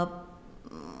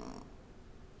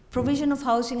 provision of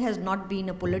housing has not been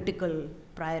a political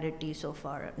priority so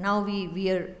far. Now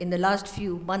we are, in the last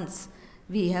few months,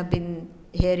 we have been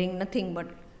hearing nothing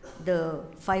but the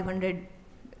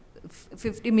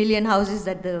 550 million houses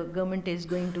that the government is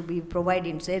going to be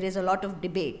providing. So there is a lot of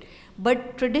debate.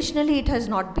 But traditionally it has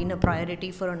not been a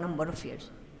priority for a number of years.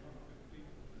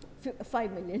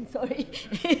 5 million, sorry.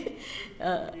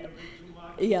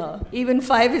 Yeah, even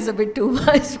 5 is a bit too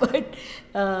much, but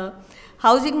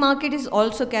housing market is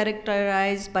also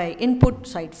characterized by input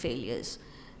side failures.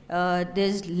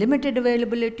 There's limited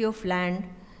availability of land,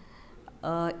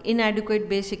 inadequate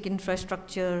basic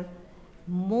infrastructure,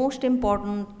 most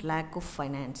important, lack of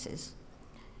finances,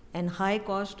 and high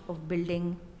cost of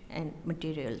building and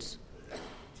materials.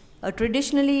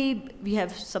 Traditionally, we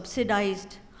have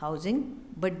subsidized housing,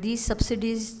 but these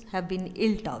subsidies have been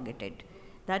ill-targeted.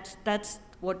 That's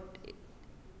what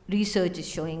research is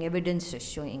showing, evidence is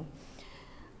showing.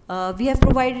 We have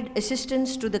provided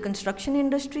assistance to the construction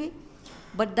industry,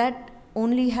 but that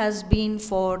only has been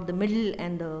for the middle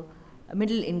and the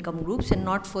middle income groups and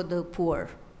not for the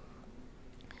poor.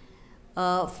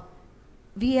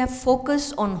 We have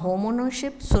focused on home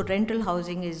ownership, so rental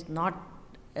housing is not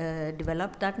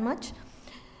developed that much.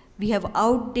 We have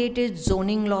outdated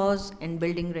zoning laws and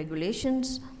building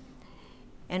regulations,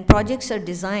 and projects are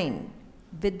designed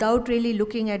without really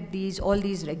looking at all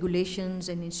these regulations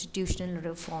and institutional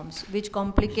reforms, which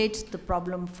complicates the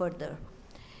problem further.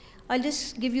 I'll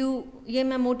just give you, ये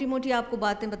मैं मोटी-मोटी आपको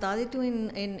बातें बता देती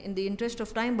हूँ in the interest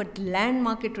of time, but land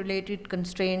market related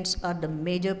constraints are the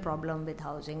major problem with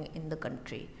housing in the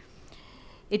country.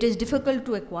 It is difficult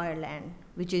to acquire land,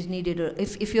 which is needed.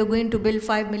 If you're going to build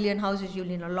 5 million houses, you'll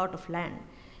need a lot of land.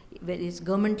 Whether it's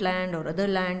government land or other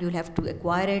land, you'll have to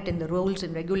acquire it, and the rules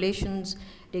and regulations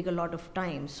take a lot of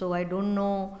time. So I don't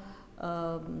know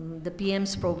the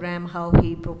PM's program, how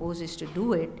he proposes to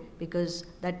do it, because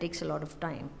that takes a lot of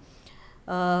time.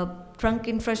 Trunk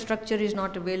infrastructure is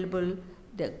not available.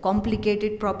 The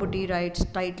complicated property rights,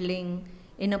 titling,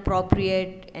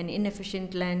 inappropriate and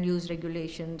inefficient land use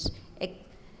regulations,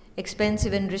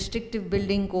 expensive and restrictive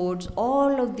building codes,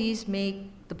 all of these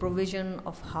make the provision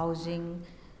of housing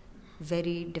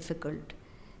very difficult.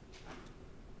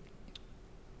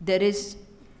 There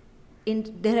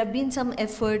have been some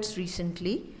efforts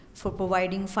recently for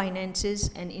providing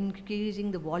finances and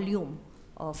increasing the volume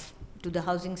to the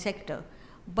housing sector,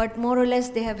 but more or less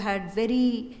they have had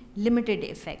very limited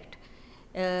effect.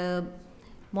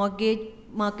 Mortgage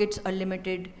markets are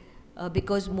limited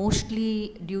because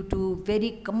mostly due to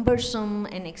very cumbersome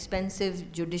and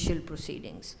expensive judicial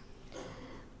proceedings.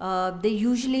 They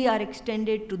usually are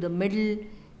extended to the middle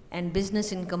and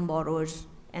business income borrowers,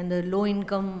 and the low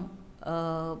income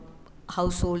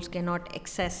households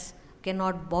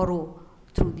cannot borrow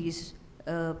through these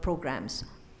programs.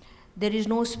 There is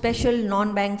no special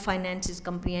non-bank finances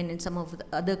company in some of the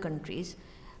other countries,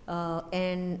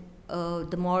 and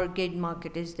the mortgage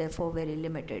market is therefore very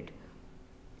limited.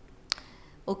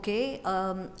 Okay,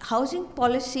 housing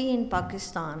policy in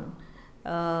Pakistan.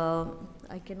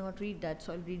 I cannot read that,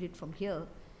 so I'll read it from here.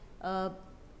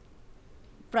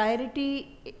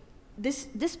 Priority,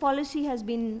 this policy has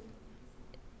been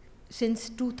since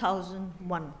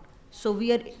 2001. So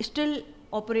we are still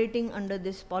operating under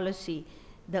this policy.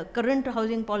 The current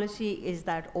housing policy is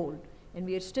that old, and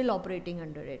we are still operating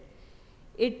under it.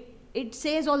 It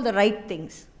says all the right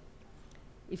things.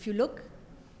 If you look,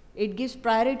 it gives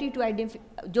priority to identify,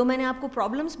 जो मैंने आपको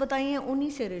problems बताई हैं उन्हीं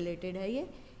से related है ये.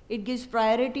 It gives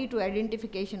priority to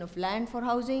identification of land for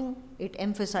housing. It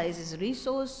emphasizes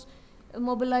resource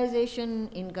mobilization,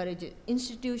 encourages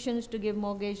institutions to give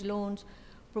mortgage loans,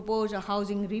 propose a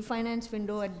housing refinance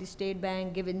window at the State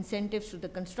Bank, give incentives to the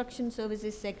construction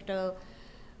services sector,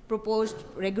 proposed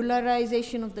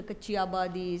regularization of the Kachi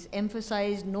Abadis,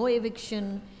 emphasized no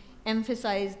eviction,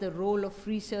 emphasized the role of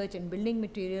research and building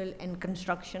material and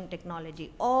construction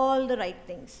technology. All the right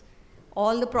things,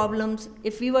 all the problems.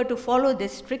 If we were to follow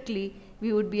this strictly,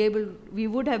 we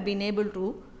would have been able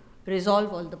to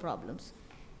resolve all the problems.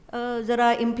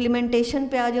 ज़रा implementation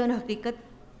पे आ जाओ और हकीकत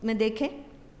में देखें.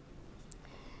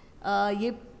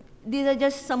 These are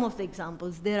just some of the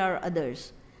examples. There are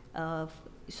others.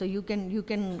 So you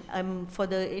can. For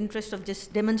the interest of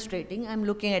just demonstrating, I'm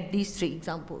looking at these 3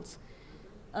 examples.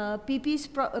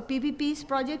 PPP's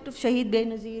project of Shahid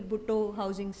Benazir Bhutto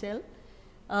housing cell.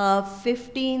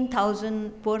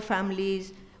 15,000 poor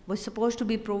families were supposed to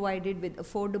be provided with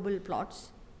affordable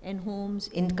plots and homes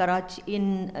in Karachi,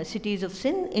 in cities of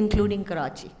Sindh, including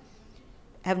Karachi,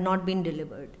 have not been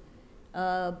delivered.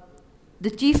 The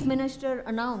Chief Minister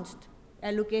announced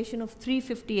allocation of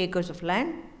 350 acres of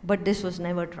land, but this was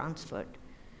never transferred.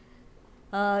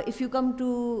 If you come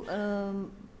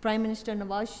to Prime Minister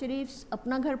Nawaz Sharif's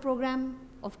Apna Ghar program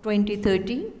of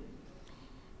 2013,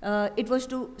 it was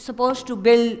supposed to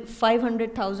build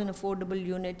 500,000 affordable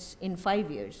units in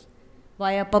 5 years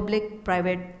via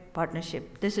public-private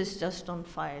partnership. This is just on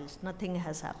files. Nothing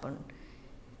has happened.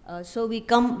 So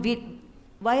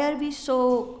why are we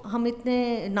so, हम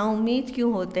इतने नाउम्मीद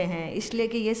क्यों होते हैं? इसलिए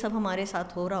कि ये सब हमारे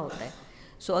साथ हो रहा होता है.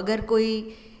 So अगर कोई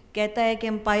कहता है कि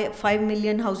हम 5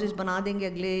 million houses बना देंगे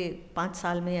अगले 5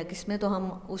 साल में या किसमें, तो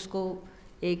हम उसको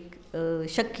एक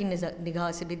शक की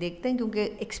निगाह से भी देखते हैं क्योंकि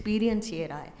एक्सपीरियंस ये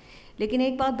रहा है. लेकिन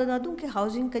एक बात बता दूं कि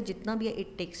हाउसिंग का जितना भी है,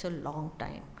 it takes a long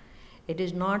time. It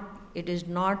is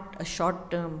not a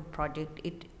short-term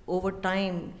project. Over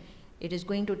time, it is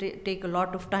going to take a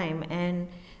lot of time, and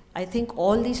I think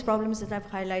all these problems that I've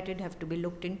highlighted have to be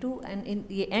looked into. And in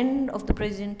the end of the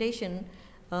presentation,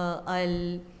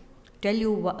 I'll tell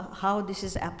you how this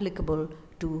is applicable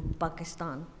to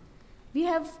Pakistan. We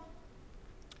have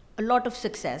a lot of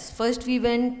success. First,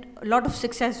 a lot of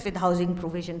success with housing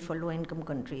provision for low-income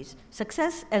countries.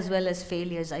 Success as well as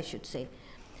failures, I should say.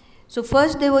 So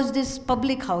first there was this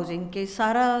public housing कि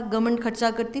सारा government खर्चा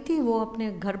करती थी, वो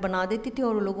अपने घर बना देती थी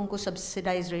और लोगों को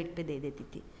सब्सिडाइज रेट पे दे देती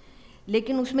थी.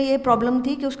 लेकिन उसमें ये प्रॉब्लम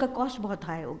थी कि उसका कॉस्ट बहुत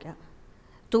हाई हो गया,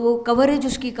 तो वो कवरेज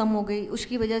उसकी कम हो गई,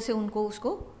 उसकी वजह से उनको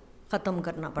उसको ख़त्म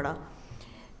करना पड़ा.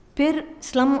 फिर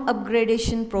स्लम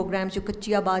अपग्रेडेशन प्रोग्राम्स, जो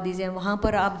कच्ची आबादीज़ हैं, वहाँ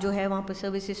पर आप जो है वहाँ पर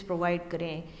सर्विसेज प्रोवाइड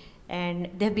करें, and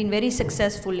they have been very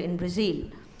successful in Brazil.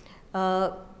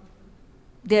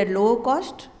 They are low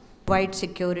cost, provide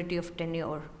security of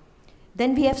tenure.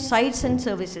 Then we have sites and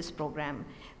services program,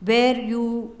 where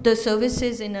the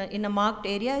services in a marked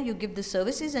area, you give the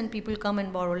services and people come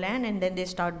and borrow land and then they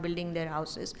start building their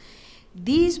houses.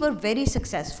 These were very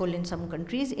successful in some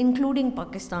countries, including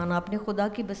Pakistan. आपने खुदा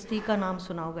की बस्ती का नाम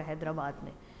सुना होगा हैदराबाद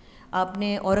में,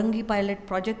 आपने Orangi pilot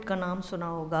project का नाम सुना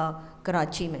होगा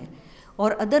कराची में,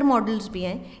 और अदर मॉडल्स भी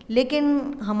हैं.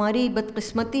 लेकिन हमारी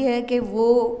बदकिस्मती है कि वो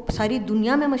सारी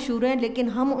दुनिया में मशहूर हैं, लेकिन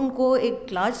हम उनको एक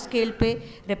लार्ज स्केल पे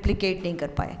रेप्लिकेट नहीं कर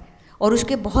पाए, और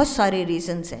उसके बहुत सारे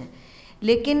रीज़न्स हैं.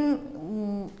 लेकिन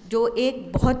जो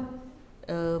एक बहुत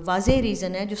वाज़ेह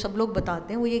रीज़न है जो सब लोग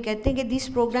बताते हैं, वो ये कहते हैं कि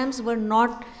these programmes were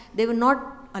not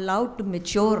allowed to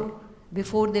mature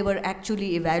before they were actually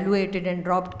evaluated and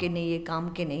dropped के नहीं, ये काम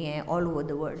के नहीं हैं all over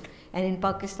the world and in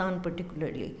Pakistan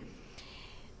particularly.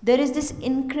 There is this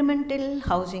incremental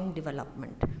housing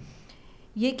development.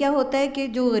 ये क्या होता है कि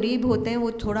जो गरीब होते हैं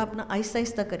वो थोड़ा अपना आहिस्ता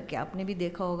आहिस्ता करके, आपने भी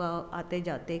देखा होगा आते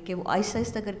जाते कि वो आहिस्ता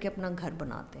आहिस्ता करके अपना घर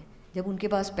बनाते हैं. जब उनके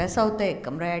पास पैसा होता है एक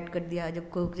कमरा ऐड कर दिया, जब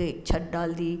कोई एक छत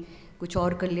डाल दी, कुछ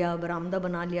और कर लिया, बरामदा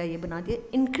बना लिया, ये बना दिया,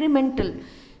 incremental.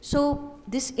 So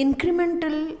this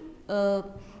incremental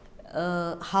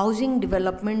housing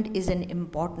development is an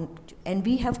important, and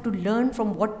we have to learn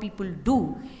from what people do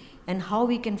and how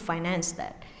we can finance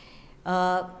that.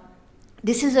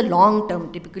 This is a long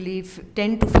term, typically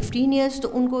 10 to 15 years. So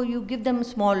unko, you give them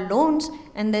small loans,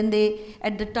 and then they,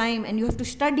 at the time, and you have to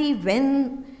study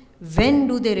when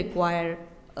do they require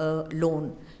a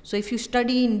loan. So if you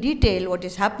study in detail what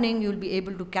is happening, you'll be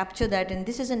able to capture that, and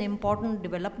this is an important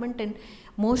development, and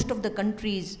most of the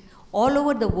countries all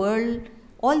over the world,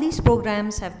 All these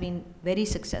programs have been very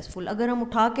successful. अगर हम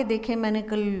उठा के देखें, मैंने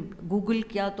कल Google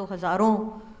किया तो हज़ारों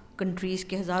countries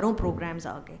के हज़ारों programs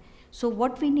आ गए. So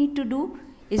what we need to do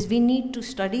is we need to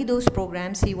study those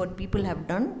programs, see what people have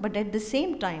done, but at the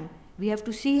same time we have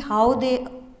to see how they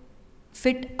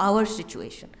fit our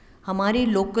situation. हमारी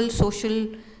local social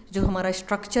जो हमारा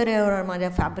structure है और हमारा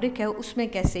fabric है उसमें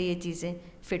कैसे ये चीज़ें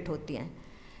fit होती हैं.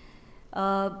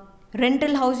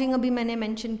 रेंटल हाउसिंग अभी मैंने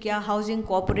मेंशन किया, हाउसिंग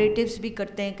कोऑपरेटिव्स भी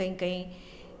करते हैं कहीं कहीं.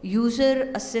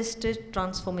 यूज़र असिस्टेड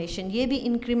ट्रांसफॉर्मेशन, ये भी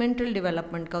इंक्रीमेंटल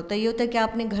डेवलपमेंट का होता है. ये होता है कि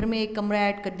आपने घर में एक कमरा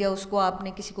ऐड कर दिया, उसको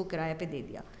आपने किसी को किराए पे दे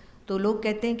दिया, तो लोग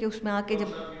कहते हैं कि उसमें आके जब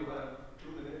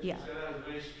या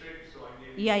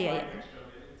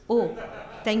oh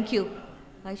thank you,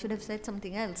 I should have said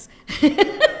something else.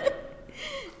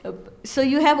 So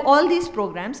you have all these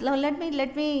programs. Now let me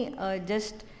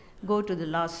just go to the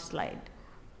last slide.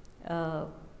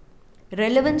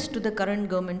 Relevance to the current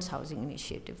government's housing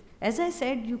initiative. As I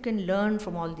said, you can learn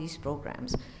from all these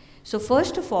programs. So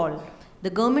first of all, the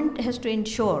government has to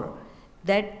ensure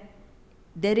that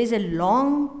there is a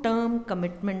long-term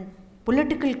commitment,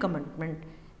 political commitment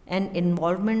and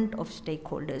involvement of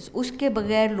stakeholders. उसके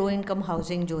बगैर low-income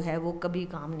housing जो है वो कभी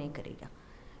काम नहीं करेगा.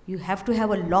 You have to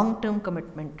have a long-term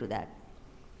commitment to that.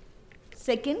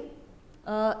 Second,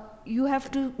 you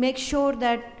have to make sure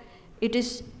that it is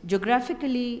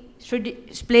geographically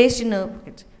placed in a.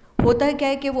 होता है क्या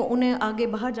है कि वो उन्हें आगे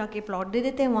बाहर जाके प्लॉट दे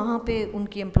देते हैं, वहाँ पे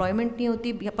उनकी एम्प्लॉयमेंट नहीं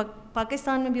होती.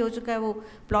 पाकिस्तान में भी हो चुका है, वो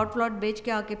प्लॉट बेच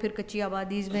के आके फिर कच्ची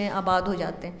आबादीज़ में आबाद हो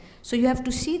जाते हैं. So you have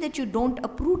to see that you don't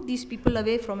approve these people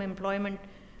away from employment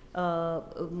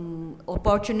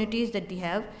opportunities that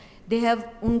they have.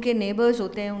 उनके नेबर्स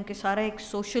होते हैं, उनके सारा एक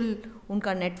सोशल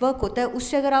उनका नेटवर्क होता है,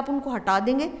 उससे अगर आप उनको हटा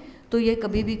देंगे तो ये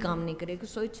कभी भी काम नहीं करेगा.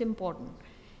 So it's important.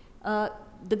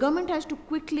 The government has to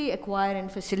quickly acquire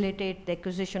and facilitate the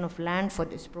acquisition of land for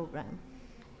this program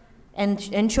and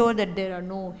ensure that there are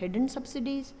no hidden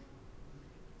subsidies.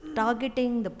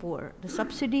 Targeting the poor. The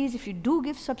subsidies, if you do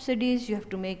give subsidies, you have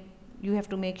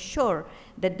to make sure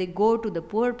that they go to the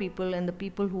poor people and the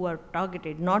people who are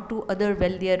targeted, not to other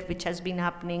wealthier, which has been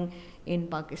happening in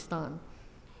Pakistan.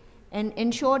 And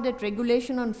ensure that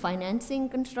regulation on financing,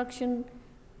 construction,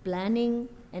 planning,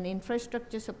 and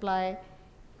infrastructure supply,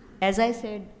 as I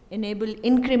said, enable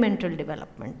incremental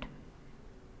development.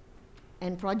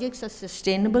 And projects are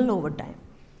sustainable over time.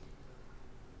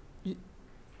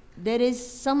 There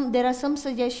are some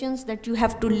suggestions that you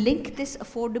have to link this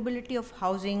affordability of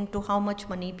housing to how much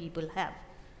money people have.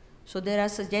 So there are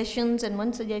suggestions, and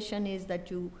one suggestion is that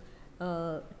you,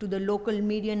 to the local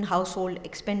median household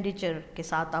expenditure के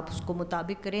साथ आप उसको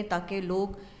मुताबिक करें ताकि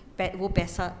लोग वो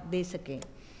पैसा दे सकें.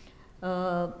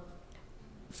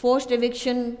 Forced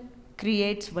eviction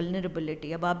creates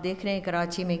vulnerability. अब आप देख रहे हैं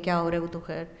कराची में क्या हो रहा है, वो तो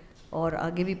खैर और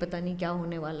आगे भी पता नहीं क्या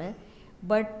होने वाला है.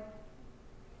 But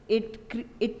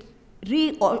it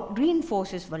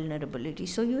reinforces vulnerability.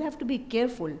 So you have to be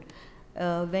careful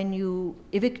when you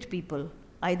evict people,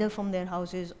 either from their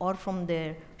houses or from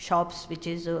their shops, which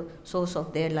is a source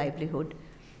of their livelihood.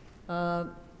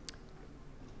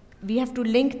 We have to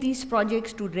link these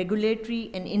projects to regulatory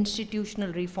and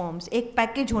institutional reforms. एक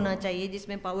package होना चाहिए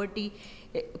जिसमें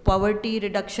poverty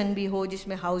reduction भी हो,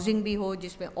 जिसमें housing भी हो,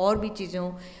 जिसमें और भी चीज़ें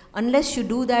हो. Unless you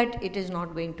do that, it is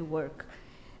not going to work.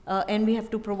 And we have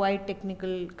to provide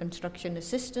technical construction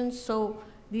assistance. So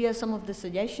these are some of the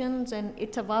suggestions, and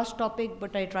it's a vast topic,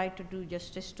 but I try to do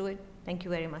justice to it. Thank you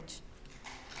very much.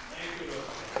 Thank you.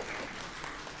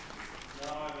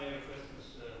 Now I may request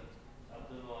Mr.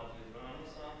 Abdul Wahid.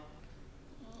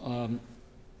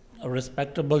 A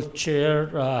respectable chair,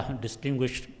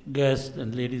 distinguished guests,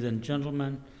 and ladies and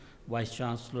gentlemen, Vice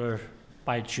Chancellor,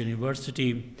 PIDE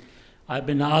University. I've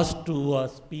been asked to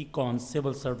speak on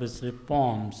civil service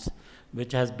reforms,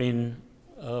 which has been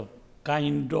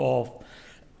kind of,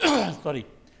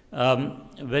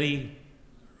 very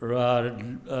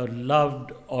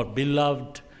loved or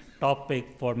beloved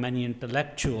topic for many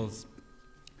intellectuals.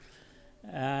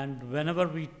 And whenever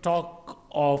we talk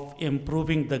of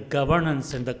improving the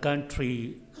governance in the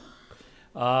country,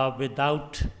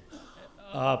 without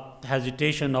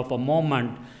hesitation of a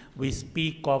moment, we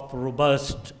speak of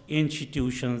robust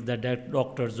institutions that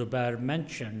Dr. Zubair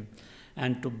mentioned.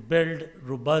 And to build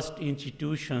robust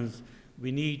institutions,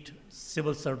 we need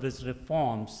civil service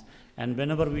reforms. And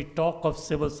whenever we talk of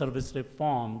civil service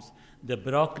reforms, the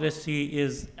bureaucracy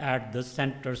is at the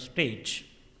center stage.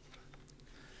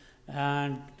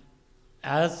 And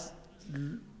as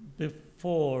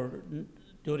before,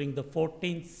 during the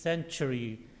 14th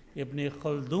century, Ibn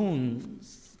Khaldun,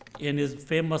 in his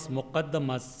famous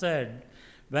Muqaddamah, said,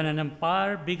 When an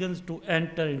empire begins to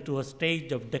enter into a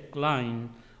stage of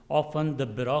decline, often the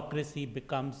bureaucracy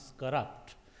becomes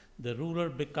corrupt. The ruler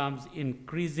becomes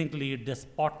increasingly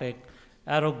despotic,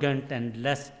 arrogant, and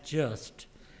less just.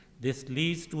 This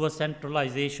leads to a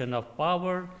centralization of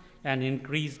power and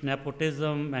increased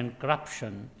nepotism and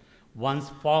corruption. Once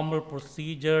formal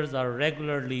procedures are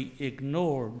regularly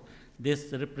ignored,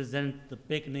 this represents the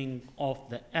beginning of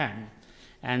the end.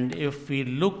 And if we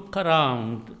look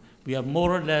around, we are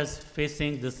more or less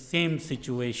facing the same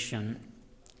situation.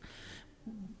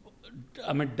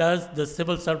 I mean, does the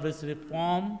civil service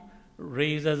reform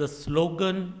raise as a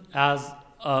slogan, as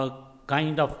a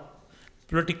kind of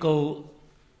political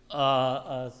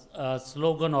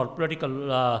slogan or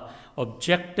political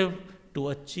objective to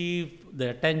achieve the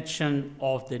attention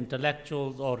of the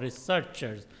intellectuals or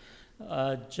researchers?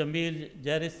 Jamil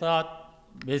Jarisat,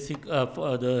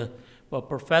 the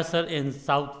professor in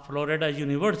South Florida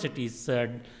University,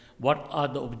 said, what are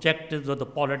the objectives of the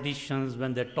politicians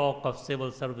when they talk of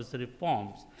civil service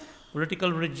reforms?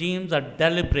 Political regimes are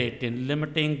deliberate in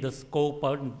limiting the scope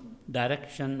and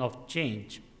direction of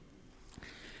change.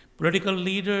 Political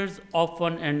leaders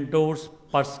often endorse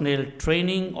personnel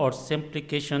training or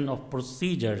simplification of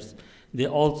procedures. They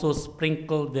also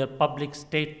sprinkle their public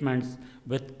statements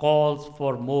with calls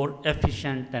for more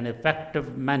efficient and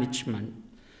effective management.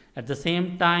 At the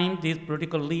same time, these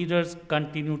political leaders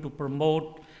continue to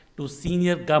promote to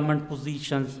senior government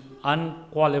positions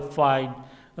unqualified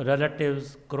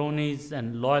relatives, cronies,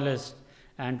 and loyalists,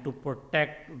 and to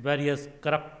protect various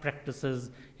corrupt practices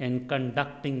in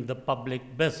conducting the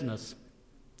public business.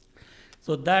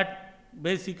 So that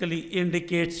basically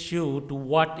indicates you to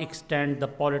what extent the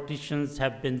politicians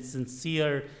have been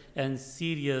sincere and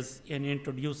serious in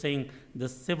introducing the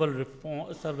civil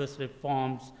service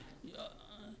reforms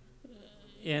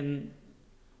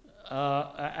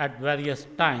at various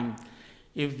times.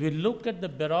 If we look at the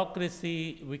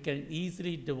bureaucracy, we can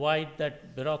easily divide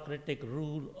that bureaucratic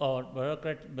rule or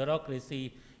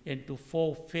bureaucracy into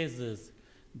 4 phases.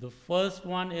 The first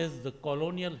one is the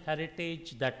colonial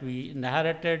heritage that we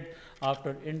inherited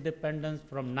after independence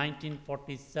from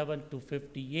 1947 to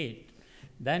 58.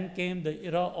 Then came the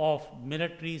era of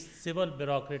military civil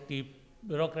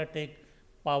bureaucratic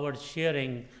power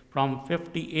sharing from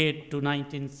 58 to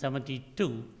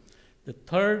 1972. The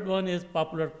third one is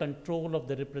popular control of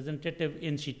the representative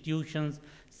institutions,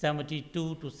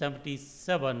 72 to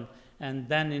 77, and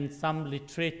then in some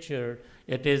literature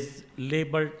it is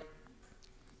labeled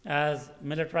as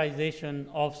militarization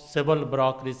of civil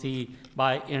bureaucracy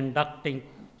by inducting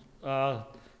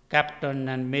captain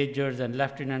and majors and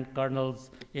lieutenant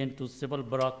colonels into civil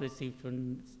bureaucracy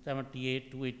from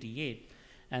 78 to 88.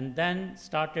 And then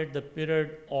started the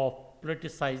period of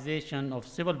politicization of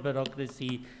civil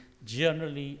bureaucracy,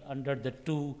 generally under the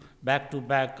 2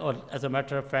 back-to-back, or as a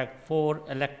matter of fact, 4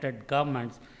 elected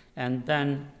governments, and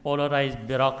then polarized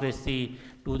bureaucracy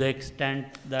to the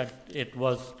extent that it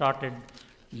was started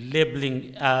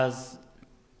labeling as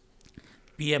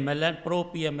PMLN,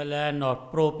 pro-PMLN or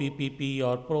pro-PPP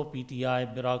or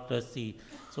pro-PTI bureaucracy.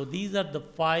 So these are the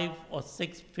 5 or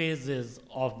 6 phases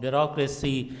of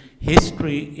bureaucracy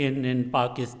history in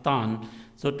Pakistan.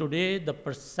 So today the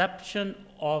perception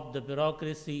of the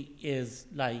bureaucracy is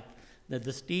like that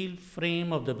the steel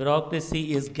frame of the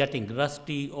bureaucracy is getting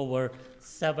rusty over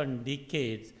 7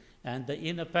 decades, and the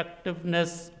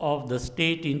ineffectiveness of the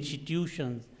state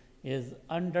institutions is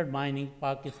undermining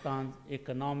Pakistan's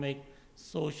economic,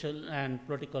 social, and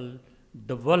political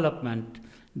development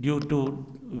due to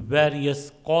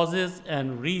various causes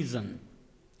and reasons.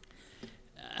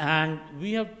 And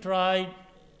we have tried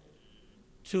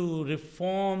to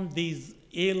reform these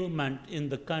ailments in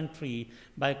the country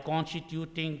by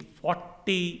constituting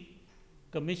 40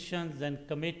 commissions and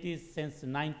committees since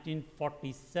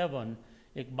 1947.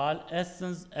 Iqbal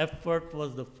Ahsan's effort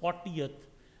was the 40th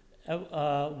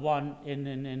one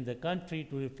in the country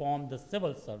to reform the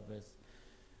civil service.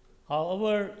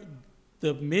 However,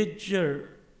 the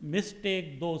major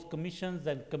mistake those commissions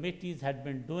and committees had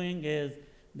been doing is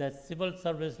that civil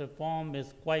service reform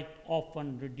is quite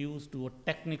often reduced to a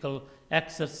technical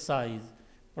exercise.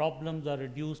 Problems are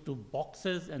reduced to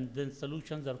boxes, and then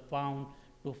solutions are found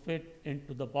to fit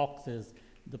into the boxes.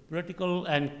 The political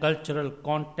and cultural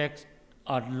context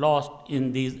are lost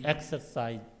in these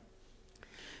exercises.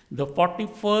 The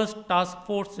 41st task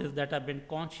forces that have been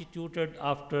constituted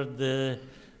after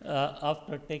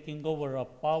taking over a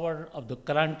power of the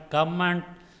current government,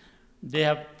 they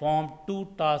have formed 2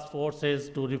 task forces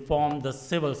to reform the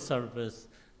civil service.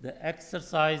 The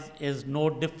exercise is no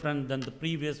different than the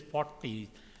previous 40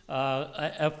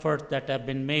 efforts that have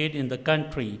been made in the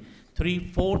country.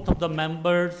 3/4 of the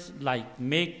members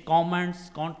make comments,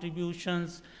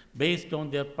 contributions based on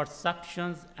their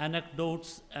perceptions,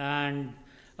 anecdotes, and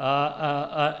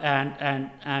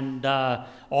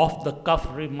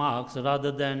off-the-cuff remarks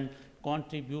rather than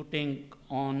contributing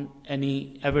on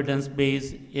any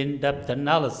evidence-based in-depth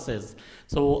analysis.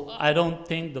 So I don't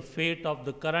think the fate of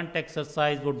the current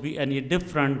exercise would be any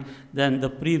different than the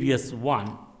previous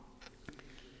one.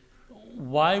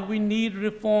 Why we need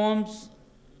reforms?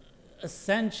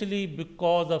 Essentially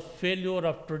because of failure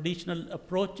of traditional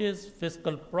approaches,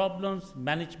 fiscal problems,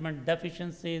 management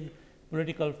deficiencies,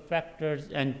 political factors,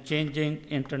 and changing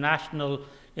international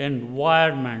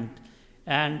environment.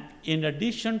 And in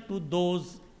addition to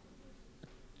those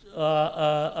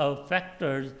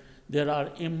factors, there are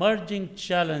emerging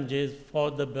challenges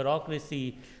for the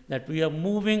bureaucracy that we are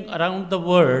moving around the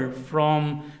world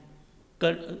from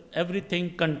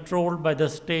everything controlled by the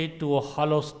state to a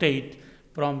hollow state,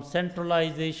 from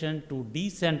centralization to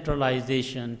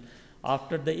decentralization.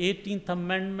 After the 18th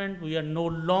Amendment, we are no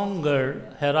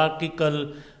longer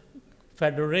hierarchical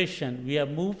federation. We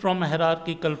have moved from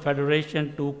hierarchical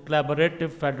federation to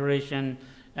collaborative federation,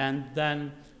 and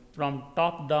then from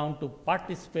top down to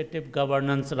participative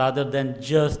governance rather than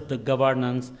just the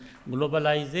governance.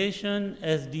 Globalization,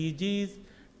 SDGs,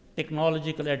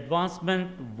 technological advancement,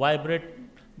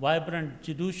 vibrant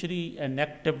judiciary and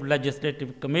active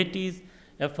legislative committees,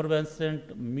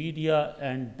 effervescent media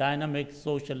and dynamic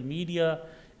social media,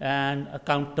 and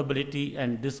accountability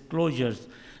and disclosures.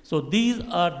 So these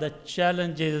are the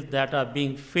challenges that are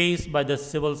being faced by the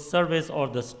civil service or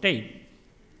the state.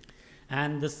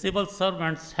 And the civil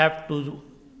servants have to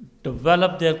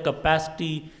develop their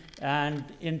capacity and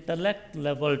intellect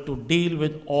level to deal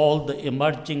with all the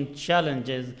emerging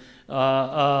challenges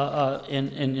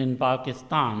in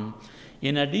Pakistan.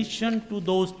 In addition to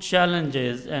those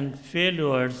challenges and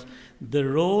failures, the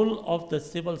role of the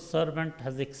civil servant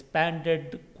has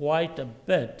expanded quite a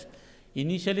bit.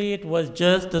 Initially, it was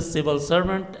just the civil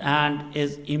servant and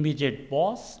his immediate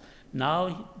boss.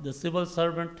 Now, the civil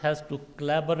servant has to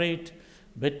collaborate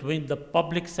between the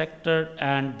public sector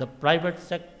and the private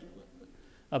sector,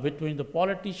 between the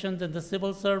politicians and the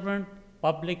civil servant,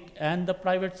 public and the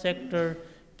private sector,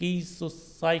 key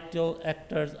societal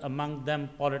actors, among them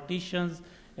politicians,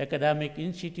 academic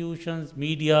institutions,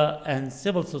 media, and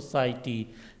civil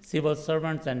society, civil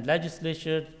servants and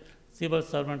legislatures, civil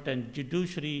servant and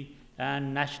judiciary,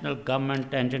 and national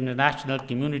government and international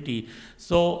community.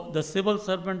 So the civil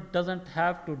servant doesn't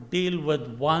have to deal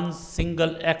with one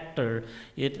single actor.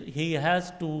 He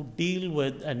has to deal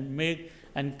with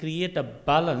and create a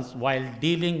balance while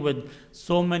dealing with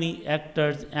so many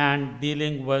actors and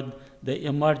dealing with the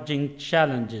emerging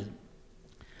challenges.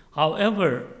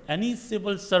 However, any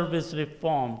civil service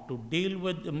reform to deal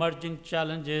with emerging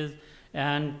challenges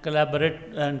and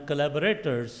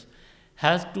collaborators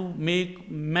has to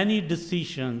make many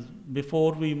decisions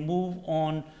before we move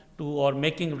on to or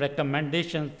making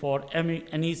recommendations for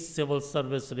any civil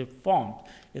service reform.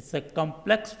 It's a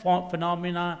complex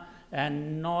phenomena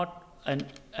and not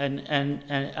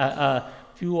a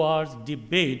few hours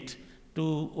debate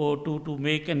to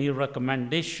make any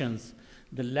recommendations.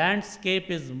 The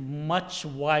landscape is much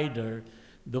wider.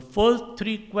 The first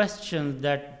three questions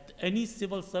that any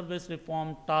civil service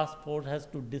reform task force has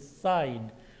to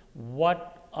decide: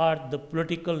 what are the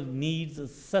political needs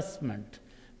assessment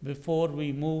before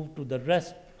we move to the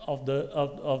rest of the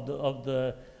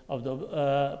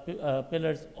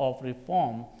pillars of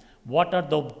reform? What are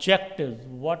the objectives?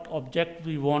 What objectives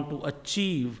we want to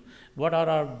achieve? What are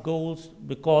our goals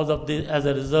as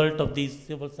a result of these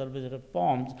civil service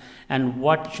reforms? And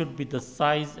what should be the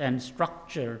size and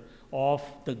structure of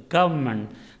the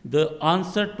government? The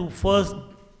answer to first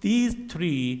these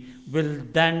three will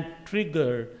then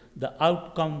trigger the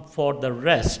outcome for the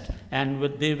rest, and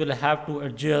they will have to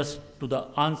adjust to the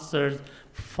answers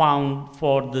found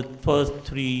for the first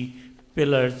three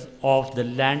pillars of the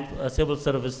civil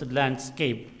service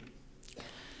landscape.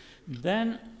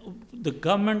 Then the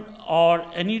government or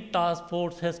any task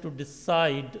force has to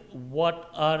decide what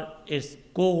are its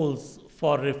goals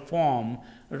for reform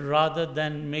rather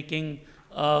than making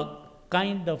a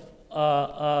kind of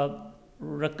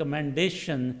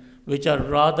recommendation which are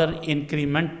rather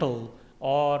incremental,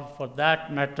 or for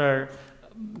that matter,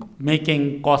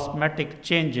 making cosmetic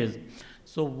changes.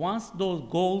 So once those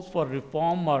goals for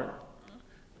reform are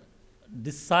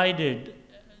decided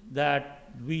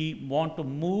that we want to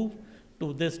move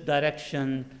to this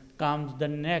direction, comes the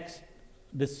next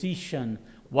decision: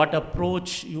 what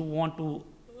approach you want to,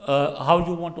 how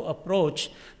you want to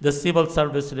approach the civil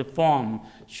service reform.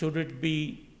 Should it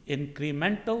be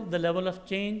incremental, the level of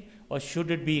change, or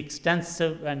should it be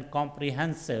extensive and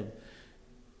comprehensive?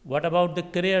 What about the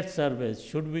career service?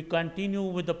 Should we continue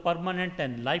with the permanent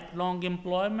and lifelong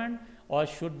employment, or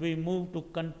should we move to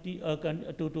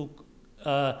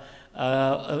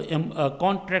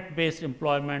contract-based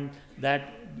employment that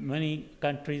many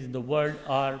countries in the world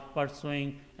are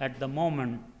pursuing at the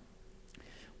moment?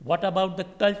 What about the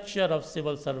culture of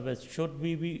civil service? Should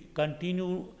we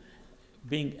continue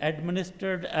being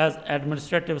administered as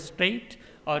administrative state,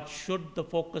 or should the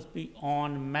focus be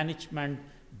on management,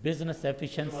 business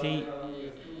efficiency,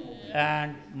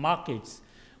 and markets?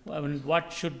 I mean,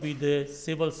 what should be the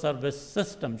civil service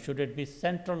system? Should it be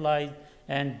centralized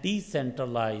and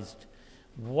decentralized?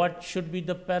 What should be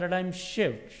the paradigm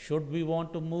shift? Should we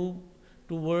want to move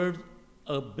towards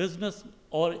a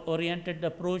business-oriented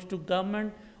approach to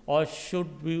government, or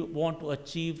should we want to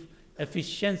achieve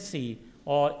efficiency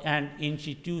and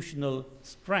institutional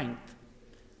strength?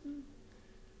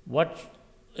 What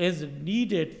is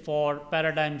needed for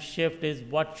paradigm shift is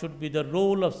what should be the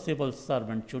role of civil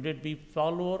servant. Should it be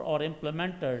follower or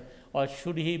implementer, or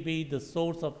should he be the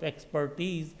source of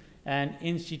expertise and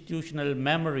institutional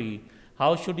memory?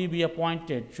 How should he be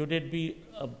appointed? Should it be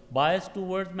a bias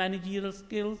towards managerial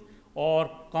skills or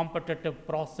competitive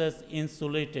process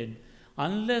insulated?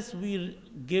 Unless we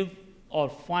give or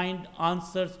find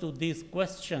answers to these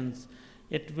questions,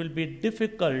 it will be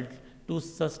difficult to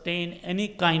sustain any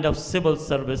kind of civil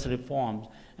service reforms.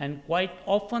 And quite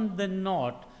often than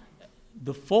not,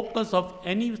 the focus of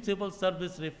any civil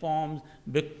service reforms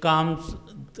becomes,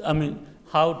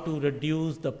 how to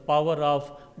reduce the power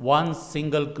of one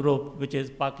single group, which is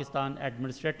Pakistan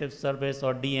Administrative Service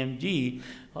or DMG,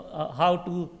 how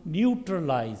to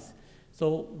neutralize.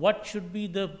 So what should be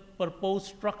the proposed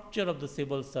structure of the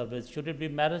civil service? Should it be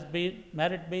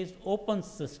merit-based open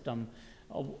system?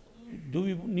 Do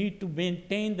we need to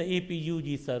maintain the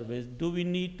APUG service? Do we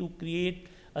need to create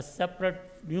a separate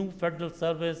new federal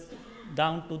service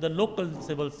down to the local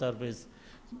civil service?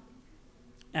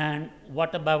 And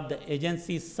what about the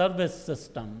agency service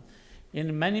system?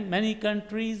 In many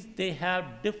countries, they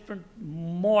have different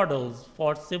models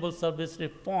for civil service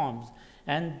reforms,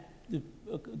 and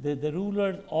the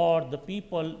rulers or the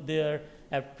people there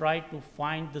have tried to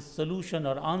find the solution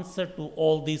or answer to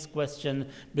all these questions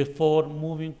before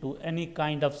moving to any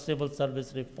kind of civil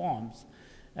service reforms.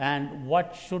 And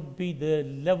what should be the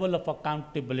level of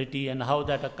accountability and how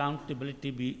that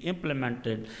accountability be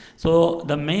implemented. So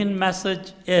the main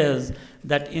message is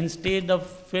that instead of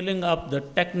filling up the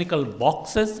technical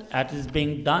boxes as is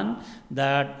being done,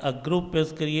 that a group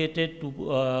is created to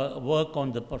work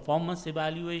on the performance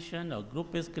evaluation, a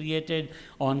group is created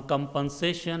on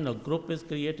compensation, a group is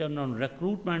created on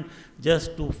recruitment.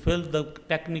 Just to fill the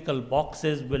technical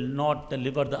boxes will not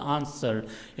deliver the answer.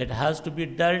 It has to be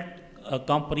dealt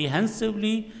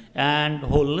comprehensively and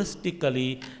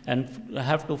holistically, and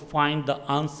have to find the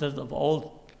answers of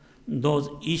all those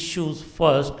issues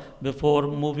first before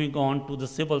moving on to the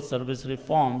civil service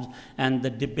reforms. And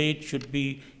the debate should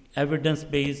be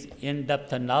evidence-based,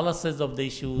 in-depth analysis of the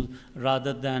issues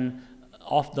rather than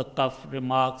off-the-cuff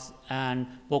remarks and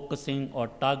focusing or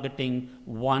targeting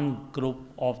one group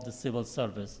of the civil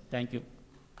service. Thank you.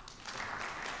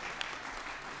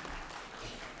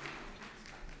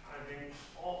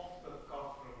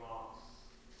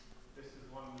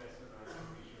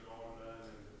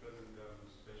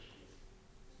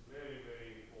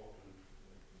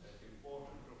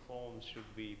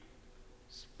 Should be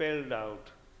spelled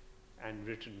out and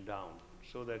written down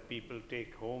so that people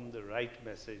take home the right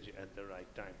message at the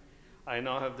right time. I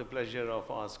now have the pleasure of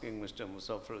asking Mr.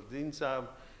 Muzaffaruddin Saab.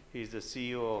 He's the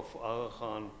CEO of Aga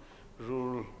Khan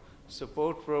Rural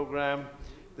Support Program,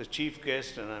 the chief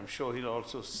guest, and I'm sure he'll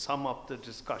also sum up the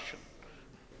discussion.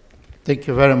 Thank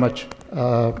you very much.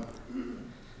 I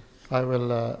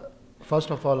will, first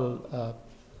of all,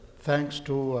 thanks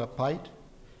to PIDE,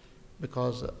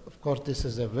 because of course this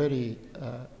is a very,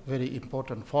 very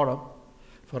important forum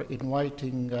for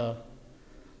inviting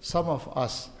some of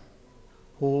us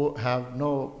who have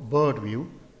no bird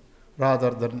view rather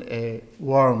than a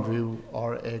worm view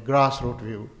or a grassroots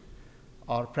view,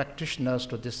 or practitioners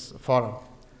to this forum.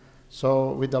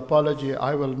 So with apology,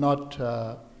 I will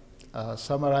not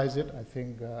summarize it. I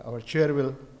think our chair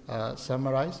will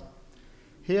summarize.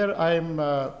 Here I am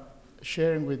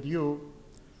sharing with you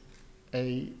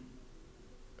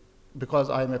because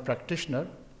I'm a practitioner,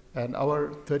 and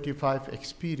our 35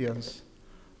 experience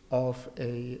of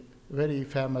a very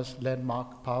famous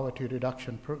landmark poverty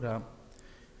reduction program.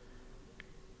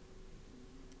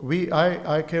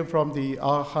 I came from the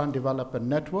Aga Khan Development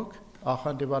Network. Aga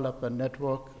Khan Development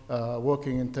Network,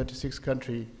 working in 36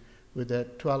 countries,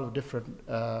 with 12 different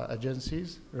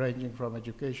agencies ranging from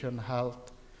education,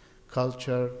 health,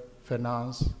 culture,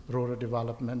 finance, rural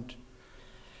development.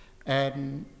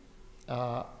 And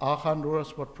Akhan Rural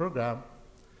Sport Program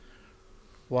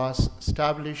was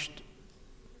established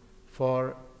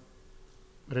for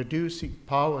reducing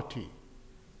poverty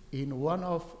in one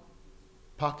of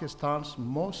Pakistan's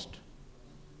most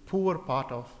poor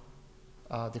part of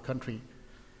the country.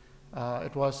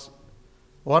 It was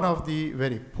one of the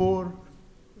very poor,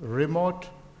 remote,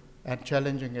 and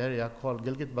challenging area called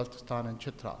Gilgit-Baltistan and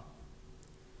Chitral.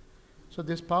 So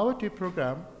this poverty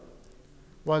program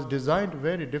was designed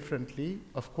very differently,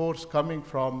 of course, coming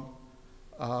from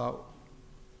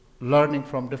learning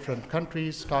from different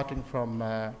countries, starting from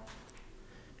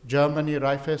Germany,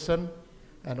 Raiffeisen,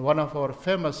 and one of our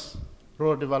famous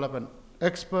rural development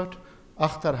expert,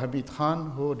 Akhtar Hamid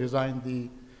Khan, who designed the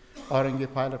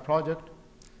Aurangi pilot project.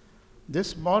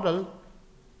 This model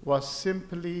was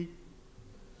simply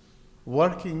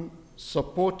working,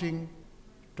 supporting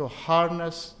to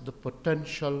harness the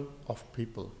potential of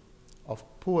people, of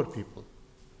poor people.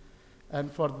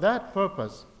 And for that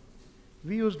purpose,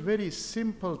 we used very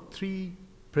simple 3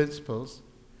 principles,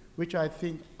 which I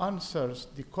think answers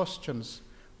the questions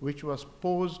which was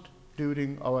posed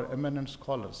during our eminent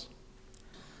scholars.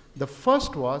 The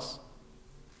first was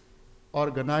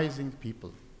organizing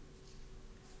people.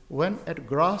 When at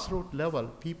grassroots level,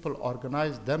 people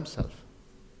organize themselves,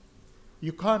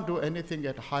 you can't do anything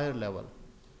at higher level.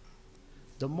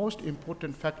 The most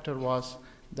important factor was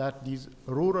that these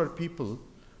rural people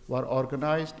were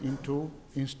organized into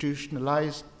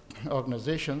institutionalized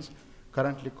organizations,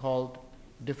 currently called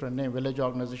different name, village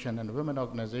organization and women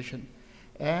organization.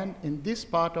 And in this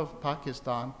part of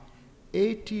Pakistan,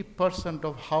 80%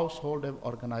 of households have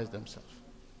organized themselves.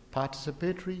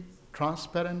 Participatory,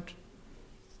 transparent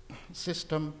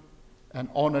system and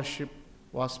ownership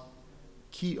was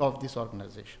key of this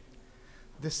organization.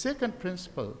 The second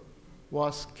principle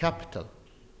was capital.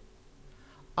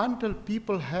 Until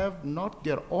people have not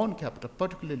their own capital,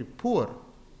 particularly poor,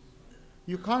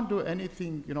 you can't do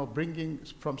anything, bringing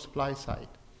from supply side.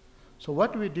 So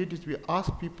what we did is we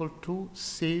asked people to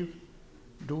save,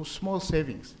 do small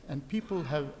savings. And people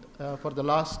have, for the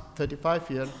last 35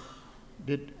 years,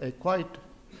 did a quite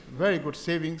very good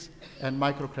savings and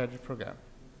microcredit program.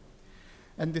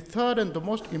 And the third and the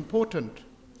most important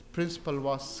principle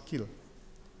was skill.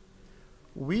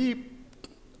 We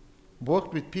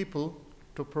worked with people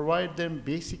to provide them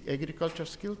basic agriculture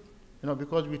skill,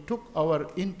 because we took our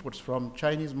inputs from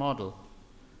Chinese model,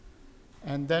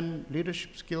 and then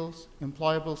leadership skills,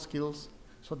 employable skills.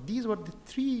 So these were the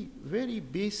 3 very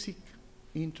basic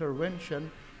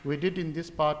intervention we did in this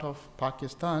part of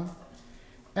Pakistan.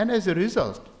 And as a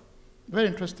result, very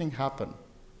interesting happened.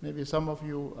 Maybe some of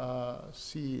you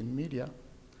see in media.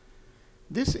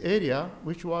 This area,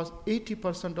 which was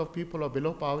 80% of people are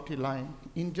below poverty line,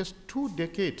 in just 2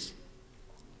 decades,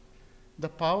 the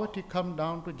poverty come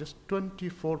down to just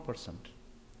 24%.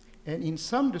 And in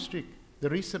some districts, the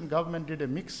recent government did a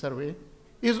mixed survey,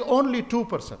 is only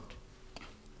 2%.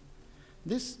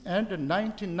 This and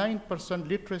 99%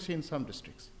 literacy in some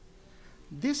districts.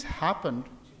 This happened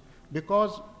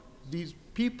because these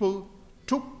people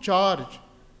took charge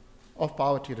of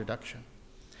poverty reduction.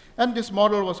 And this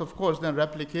model was, of course, then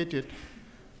replicated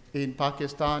in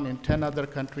Pakistan, in 10 other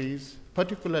countries,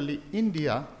 particularly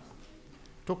India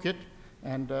took it.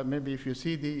 And maybe if you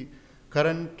see the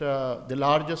current, the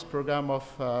largest program of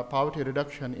poverty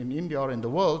reduction in India or in the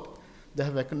world, they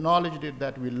have acknowledged it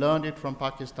that we learned it from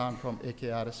Pakistan, from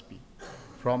AKRSP,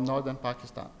 from northern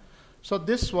Pakistan. So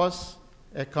this was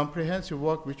a comprehensive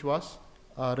work which was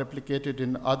replicated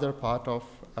in other part of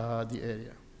the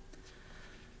area.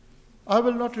 I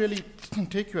will not really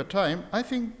take your time. I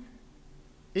think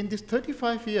in these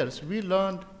 35 years, we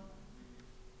learned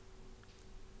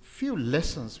few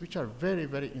lessons which are very,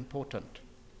 very important,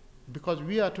 because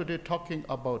we are today talking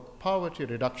about poverty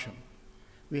reduction.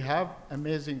 We have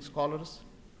amazing scholars.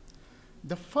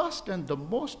 The first and the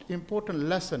most important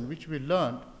lesson which we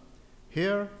learned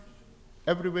here,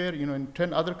 everywhere, in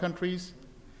 10 other countries,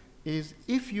 is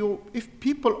if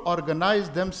people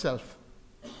organize themselves,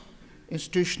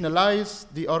 institutionalize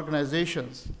the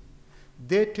organizations,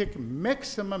 they take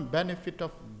maximum benefit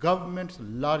of government's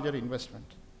larger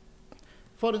investment.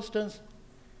 For instance,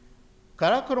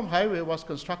 Karakoram Highway was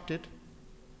constructed,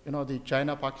 the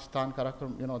China-Pakistan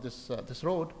Karakoram, this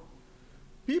road.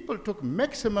 People took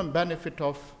maximum benefit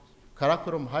of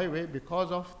Karakoram Highway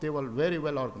because they were very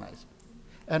well organized.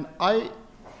 And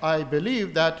I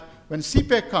believe that when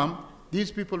CPEC come,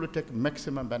 these people will take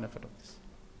maximum benefit of this.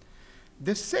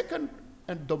 The second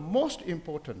And the most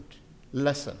important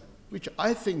lesson, which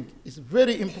I think is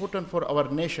very important for our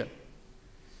nation,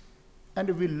 and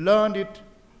we learned it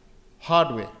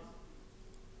hard way,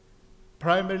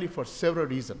 primarily for several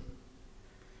reasons.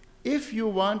 If you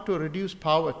want to reduce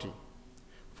poverty,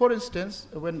 for instance,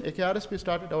 when AKRSP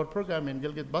started our program in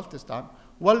Gilgit-Baltistan,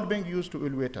 World Bank used to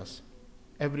evaluate us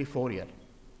every 4 years.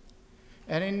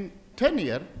 And in 10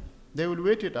 years, they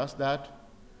evaluated us that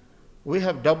we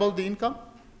have doubled the income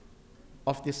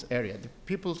of this area. The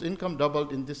people's income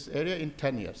doubled in this area in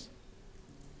 10 years.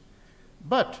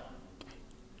 But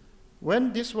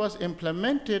when this was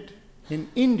implemented in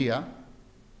India,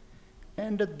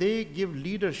 and they give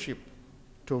leadership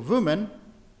to women,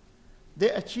 they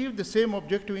achieved the same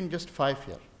objective in just 5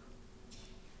 years.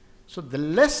 So the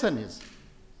lesson is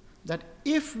that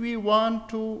if we want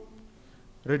to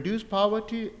reduce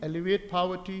poverty, alleviate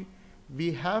poverty,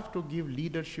 we have to give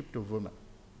leadership to women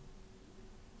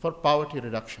for poverty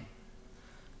reduction,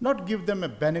 not give them a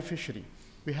beneficiary.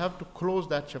 We have to close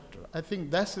that chapter. I think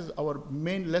that is our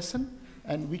main lesson,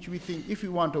 and which we think if we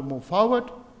want to move forward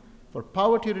for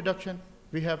poverty reduction,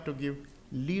 we have to give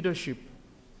leadership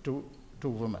to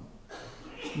women,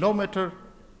 no matter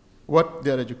what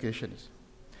their education is.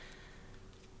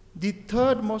 The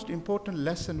third most important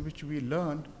lesson which we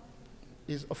learned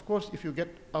is, of course, if you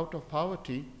get out of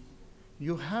poverty,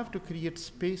 you have to create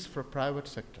space for private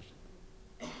sector.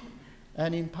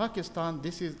 And in Pakistan,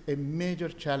 this is a major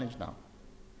challenge now.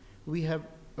 We have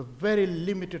a very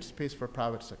limited space for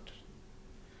private sector.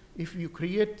 If you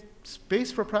create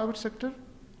space for private sector,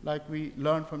 like we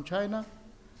learned from China,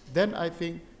 then I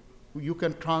think you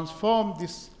can transform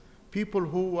these people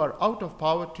who are out of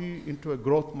poverty into a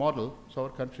growth model, so our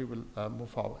country will move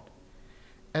forward.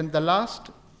 And the last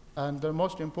and the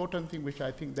most important thing which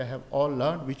I think they have all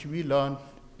learned, which we learned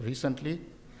recently,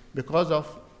 because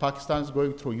of Pakistan is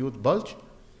going through youth bulge,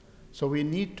 so we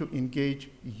need to engage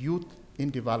youth in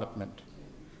development.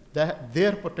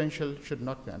 Their potential should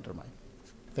not be undermined.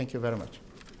 Thank you very much.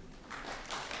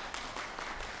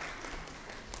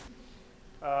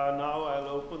 Now I'll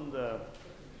open the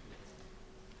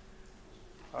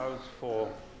house for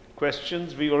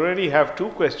questions. We already have 2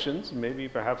 questions. Maybe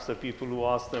perhaps the people who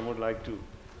asked them would like to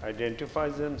identify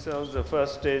themselves. The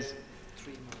first is,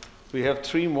 we have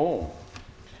 3 more.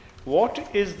 What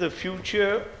is the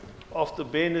future of the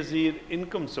Benazir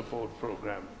income support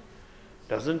program?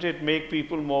 Doesn't it make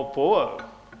people more poor,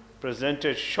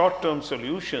 presented short-term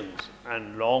solutions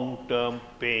and long-term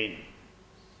pain?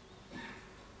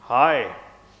 Hi,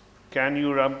 can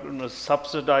you run a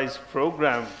subsidized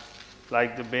program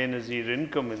like the Benazir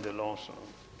income in the long run?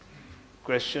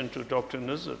 Question to Dr.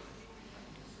 Nazar.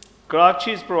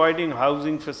 Karachi is providing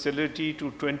housing facility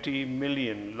to 20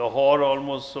 million, Lahore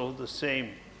almost so the same.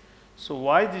 So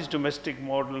why these domestic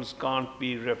models can't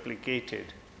be replicated?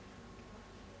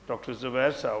 Dr.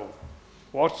 Zubair Saab,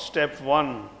 what's step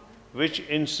 1? Which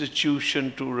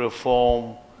institution to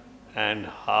reform and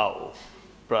how?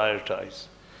 Prioritize.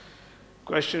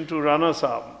 Question to Rana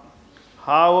Saab.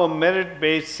 How a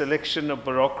merit-based selection of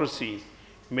bureaucracy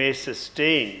may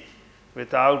sustain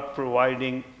without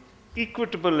providing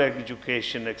equitable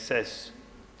education access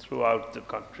throughout the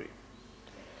country?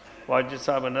 Wajid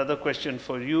Saab, another question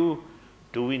for you.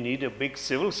 Do we need a big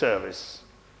civil service?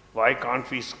 Why can't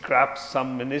we scrap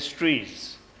some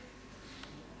ministries?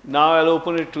 Now I'll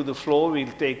open it to the floor.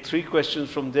 We'll take 3 questions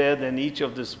from there, then each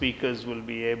of the speakers will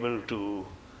be able to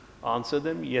answer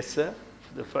them. Yes, sir.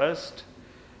 The first.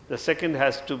 The second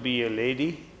has to be a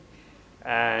lady.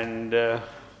 And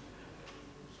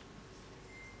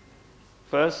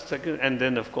first, second, and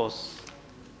then, of course,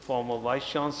 former Vice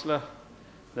Chancellor,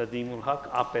 Nadeemul Haq,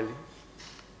 Apeli.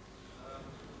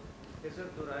 This is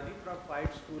Durrani from PIDE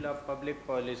School of Public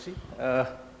Policy.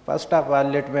 First of all,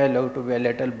 let me allow to be a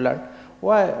little blunt.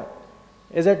 Why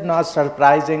is it not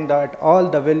surprising that all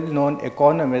the well-known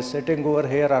economists sitting over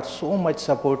here are so much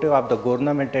supportive of the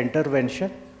government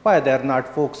intervention? Why they are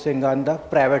not focusing on the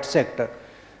private sector?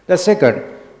 The second,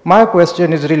 my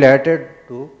question is related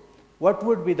to what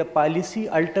would be the policy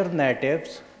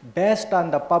alternatives based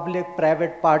on the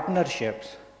public-private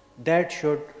partnerships that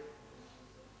should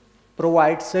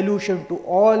provide solution to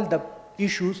all the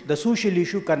issues, the social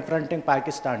issue confronting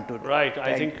Pakistan today. Right,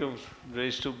 I think you've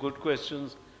raised 2 good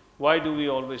questions. Why do we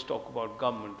always talk about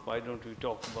government? Why don't we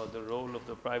talk about the role of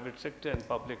the private sector and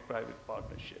public-private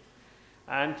partnership?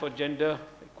 And for gender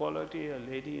equality, a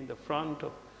lady in the front,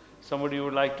 or somebody who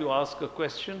would like to ask a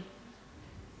question?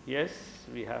 Yes,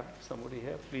 we have somebody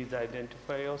here. Please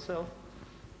identify yourself.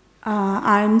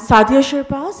 I'm Sadia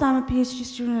Sherpas. I'm a PhD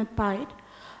student at PIDE.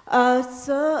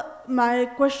 Sir, my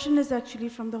question is actually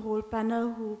from the whole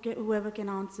panel, whoever can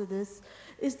answer this.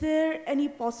 Is there any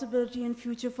possibility in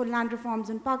future for land reforms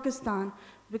in Pakistan?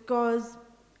 Because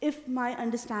if my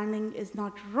understanding is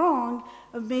not wrong,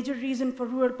 a major reason for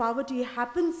rural poverty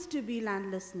happens to be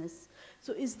landlessness.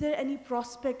 So is there any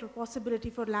prospect or possibility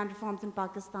for land reforms in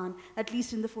Pakistan, at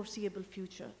least in the foreseeable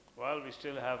future? Well, we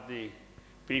still have the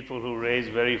people who raise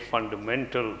very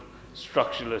fundamental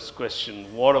structuralist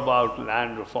question. What about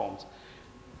land reforms?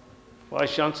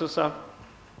 Vice Chancellor Sahab?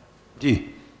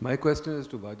 Ji, my question is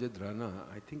to Wajid Rana.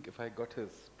 I think if I got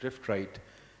his drift right,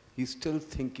 he's still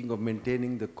thinking of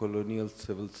maintaining the colonial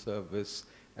civil service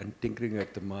and tinkering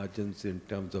at the margins in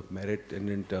terms of merit and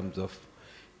in terms of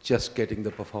just getting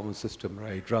the performance system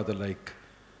right, rather like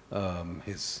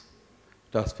his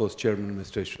task force chairman,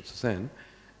 Mr. Ishrat Hussain.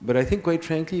 But I think, quite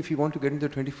frankly, if you want to get into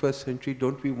the 21st century,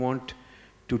 don't we want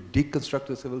to deconstruct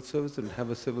the civil service and have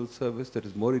a civil service that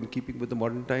is more in keeping with the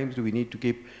modern times? Do we need to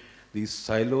keep these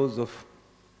silos of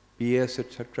PS,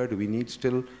 etc.? Do we need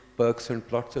still perks and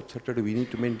plots, etc.? Do we need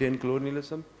to maintain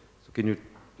colonialism? So can you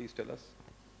please tell us?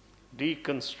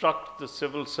 Deconstruct the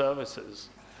civil services.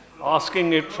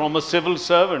 Asking it from a civil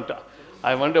servant.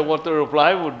 I wonder what the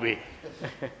reply would be.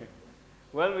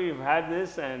 Well, we've had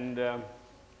this, and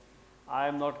I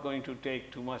am not going to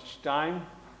take too much time,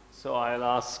 so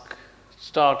I'll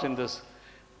start in this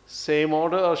same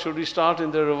order, or should we start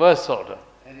in the reverse order?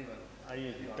 Anyone.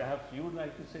 Perhaps you would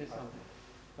like to say something.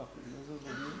 Dr. Moses,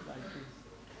 would you like to?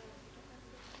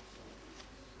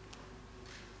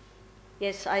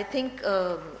 Yes, I think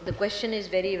the question is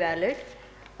very valid.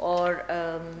 Or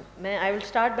I will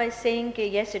start by saying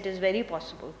कि yes, it is very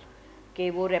possible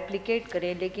कि वो replicate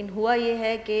करे, लेकिन हुआ ये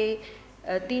है कि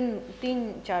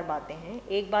तीन चार बातें हैं.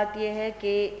 एक बात ये है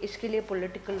कि इसके लिए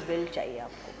political will चाहिए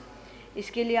आपको.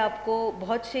 इसके लिए आपको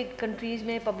बहुत से countries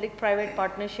में public private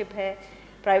partnership है,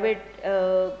 private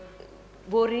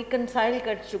वो reconcile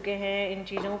कर चुके हैं इन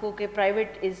चीज़ों को कि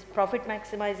private is profit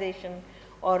maximization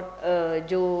और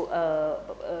जो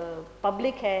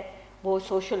public है वो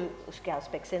social उसके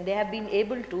aspects, and they have been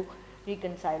able to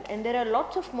reconcile. And there are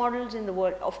lots of models in the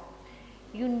world of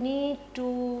you need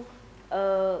to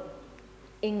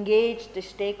engage the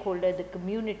stakeholder, the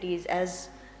communities, as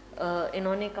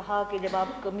इन्होंने कहा कि जब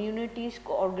आप communities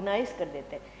को organize कर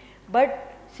देते हैं,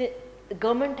 but the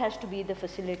government has to be the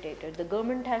facilitator. The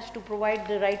government has to provide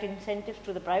the right incentives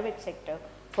to the private sector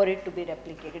for it to be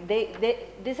replicated.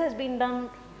 This has been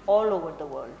done all over the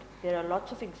world. There are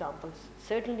lots of examples.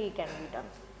 Certainly it can be done.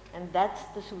 And that's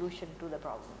the solution to the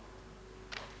problem.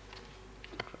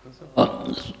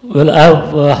 Well, I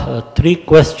have three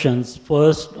questions.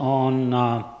 First,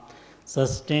 on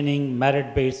sustaining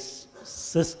merit-based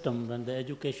system when the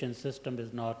education system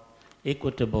is not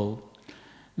equitable.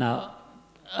 Now,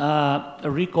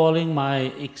 recalling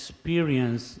my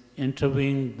experience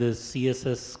interviewing the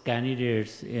CSS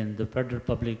candidates in the Federal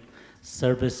Public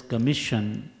Service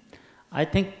Commission, I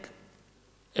think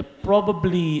it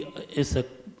probably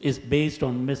is based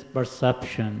on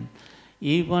misperception.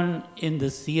 Even in the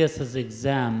CSS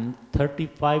exam,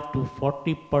 35 to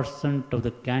 40% of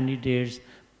the candidates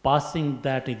passing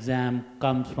that exam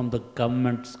comes from the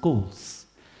government schools.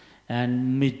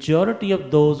 And majority of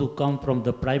those who come from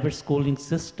the private schooling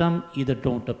system either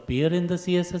don't appear in the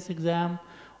CSS exam,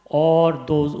 or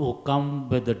those who come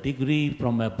with a degree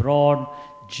from abroad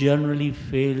generally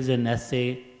fails in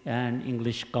essay and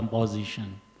English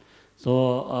composition.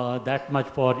 So that much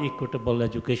for equitable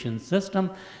education system.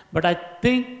 But I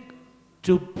think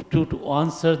to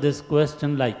answer this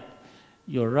question, like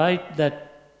you're right that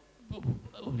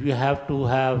we have to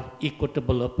have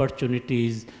equitable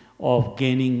opportunities of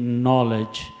gaining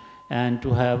knowledge and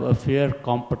to have a fair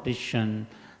competition.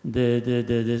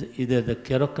 Either the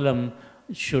curriculum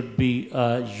should be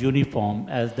uniform,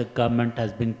 as the government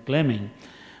has been claiming.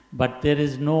 But there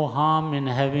is no harm in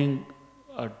having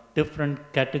different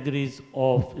categories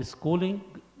of schooling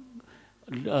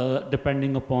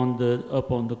depending upon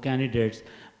the candidates.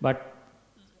 But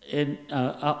in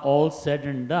all said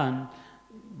and done,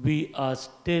 we are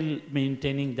still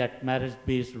maintaining that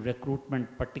merit-based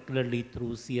recruitment, particularly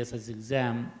through CSS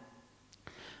exam,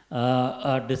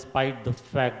 despite the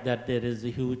fact that there is a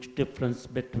huge difference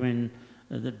between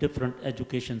the different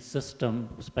education system,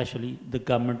 especially the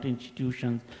government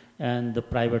institutions and the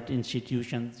private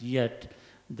institutions. Yet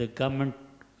the government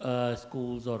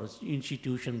schools or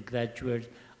institution graduates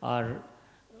are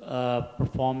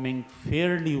performing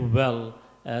fairly well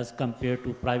as compared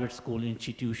to private school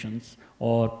institutions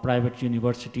or private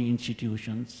university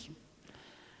institutions.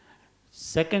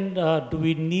 Second, do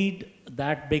we need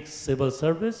that big civil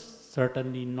service?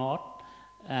 Certainly not.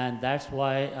 And that's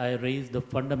why I raised the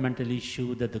fundamental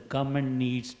issue that the government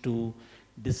needs to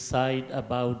decide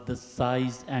about the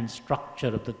size and structure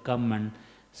of the government.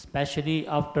 Especially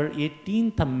after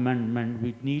 18th Amendment,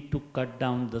 we need to cut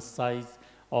down the size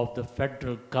of the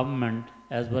federal government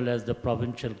as well as the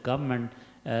provincial government,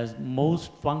 as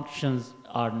most functions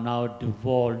are now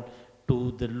devolved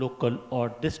to the local or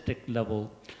district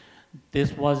level.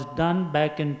 This was done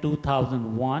back in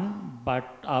 2001, but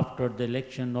after the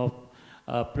election of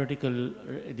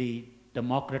the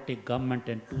democratic government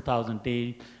in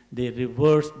 2008, they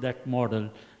reversed that model.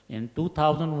 In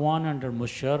 2001, under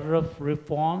Musharraf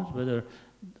reforms,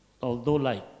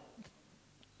 although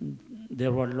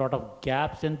there were a lot of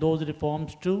gaps in those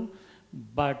reforms too,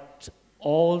 but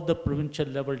all the provincial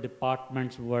level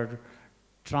departments were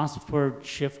transferred,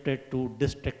 shifted to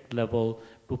district level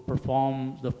to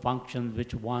perform the functions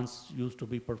which once used to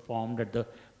be performed at the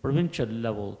provincial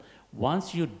level.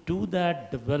 Once you do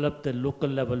that, develop the local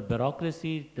level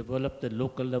bureaucracy, develop the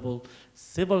local level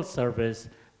civil service,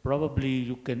 probably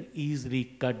you can easily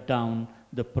cut down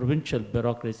the provincial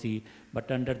bureaucracy.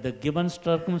 But under the given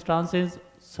circumstances,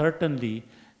 certainly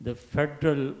the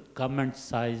federal government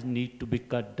size need to be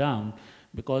cut down,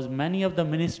 because many of the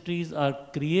ministries are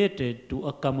created to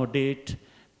accommodate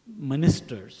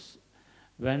ministers.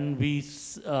 When we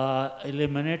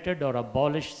eliminated or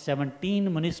abolished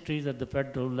 17 ministries at the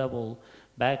federal level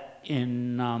back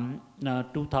in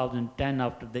 2010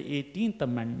 after the 18th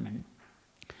Amendment,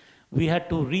 we had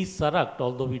to resurrect,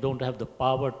 although we don't have the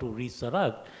power to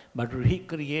resurrect, but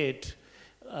recreate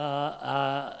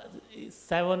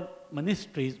 7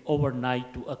 ministries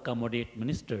overnight to accommodate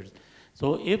ministers.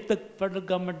 So if the federal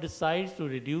government decides to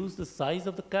reduce the size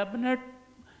of the cabinet,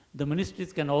 the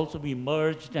ministries can also be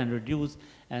merged and reduced,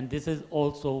 and this is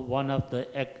also one of the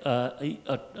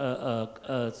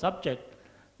subject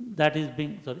that is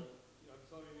being, sorry? I'm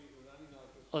sorry, we were running out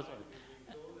of time.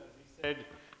 Being told, as he said,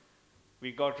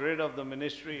 we got rid of the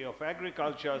Ministry of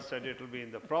Agriculture, said it will be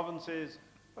in the provinces,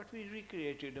 but we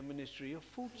recreated a Ministry of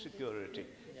Food Security.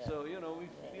 Yeah. So, you know,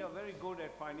 we are very good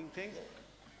at finding things.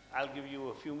 I'll give you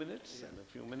a few minutes and a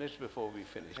few minutes before we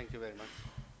finish. Thank you very much.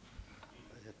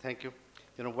 Thank you.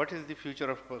 You know, what is the future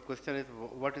of, question is,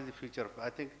 what is the future of, I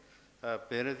think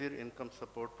Benazir Income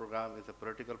Support Program is a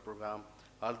political program,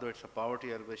 although it's a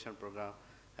poverty elevation program,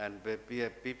 and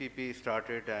PPP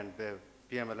started and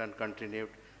PMLN continued.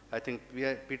 I think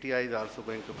PTI is also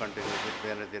going to continue with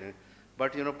Benazir.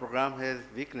 But, you know, program has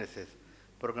weaknesses.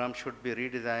 Program should be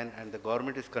redesigned, and the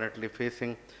government is currently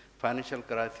facing financial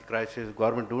crisis.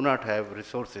 Government do not have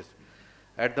resources.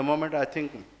 At the moment, I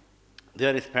think they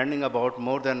are spending about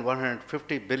more than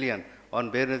 150 billion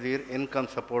on Benazir Income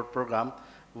Support Program.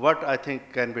 What I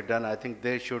think can be done, I think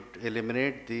they should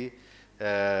eliminate the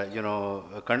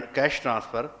cash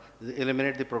transfer,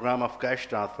 eliminate the program of cash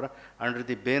transfer under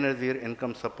the Benazir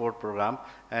Income Support Program,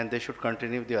 and they should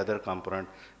continue the other component.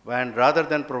 And rather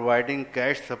than providing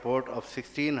cash support of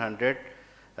 1,600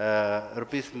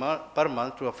 rupees per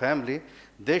month to a family,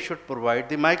 they should provide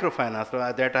the microfinance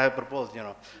that I have proposed, you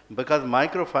know, because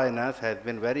microfinance has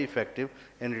been very effective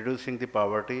in reducing the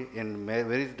poverty in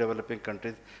various developing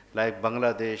countries like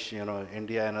Bangladesh, you know,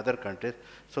 India and other countries.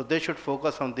 So they should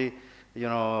focus on the, you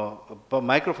know,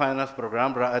 microfinance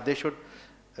program. They should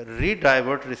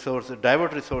divert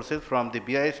resources from the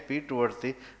BISP towards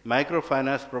the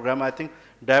microfinance program. I think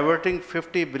diverting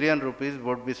 50 billion rupees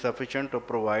would be sufficient to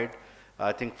provide,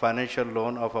 I think, financial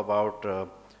loan of about to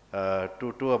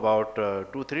about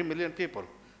 2-3 million people.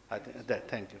 I think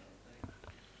thank you.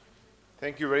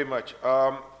 Thank you very much.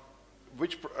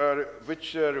 Which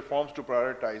reforms to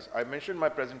prioritize? I mentioned in my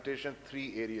presentation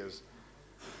 3 areas: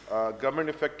 government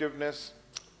effectiveness,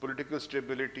 political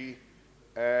stability,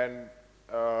 and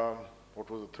what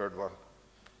was the third one?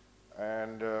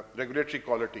 And regulatory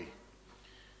quality.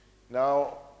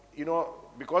 Now, you know,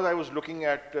 because I was looking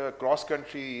at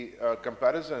cross-country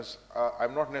comparisons,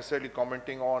 I'm not necessarily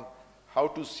commenting on how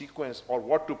to sequence or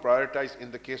what to prioritize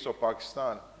in the case of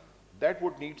Pakistan. That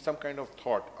would need some kind of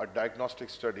thought, a diagnostic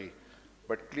study.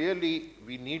 But clearly,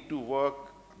 we need to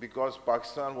work, because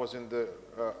Pakistan was in the,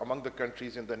 among the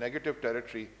countries in the negative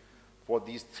territory for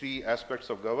these 3 aspects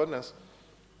of governance.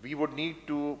 We would need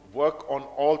to work on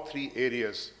all 3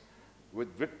 areas,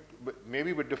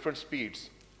 maybe with different speeds,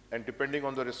 and depending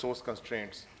on the resource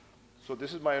constraints. So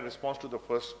this is my response to the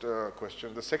first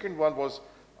question. The second one was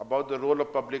about the role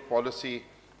of public policy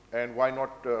and why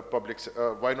not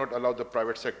allow the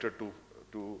private sector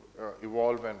to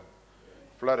evolve and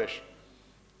flourish.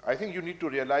 I think you need to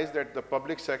realize that the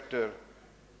public sector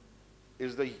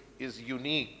is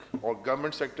unique, or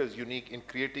government sector is unique in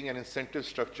creating an incentive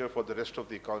structure for the rest of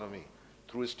the economy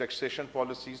through its taxation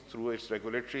policies, through its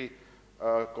regulatory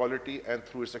quality, and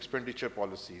through its expenditure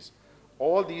policies.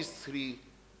 All these three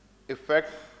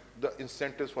affect the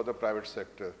incentives for the private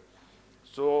sector.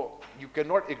 So you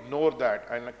cannot ignore that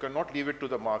and cannot leave it to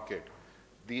the market.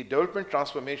 The development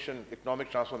transformation, economic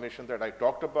transformation that I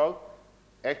talked about,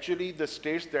 actually the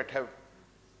states that have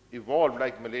evolved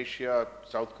like Malaysia,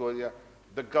 South Korea,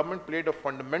 the government played a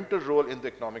fundamental role in the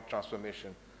economic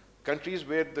transformation. Countries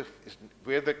where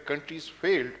the countries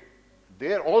failed,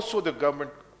 there also the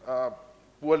government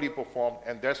poorly performed,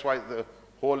 and that's why the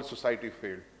whole society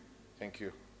failed. Thank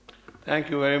you. Thank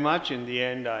you very much. In the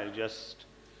end, I'll just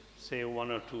say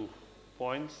one or two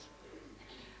points.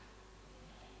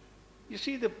 You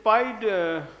see the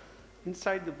PIDE,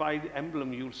 inside the PIDE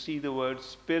emblem, you'll see the word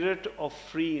spirit of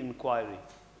free inquiry,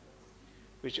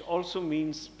 which also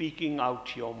means speaking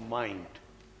out your mind.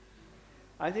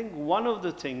 I think one of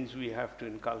the things we have to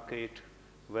inculcate,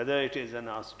 whether it is in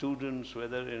our students,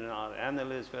 whether in our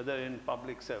analysts, whether in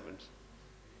public servants,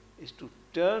 is to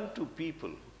turn to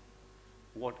people,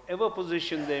 whatever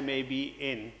position they may be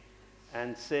in,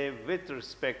 and say, with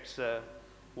respect, sir,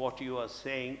 what you are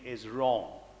saying is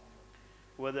wrong.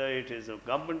 Whether it is a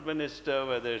government minister,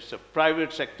 whether it's a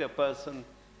private sector person.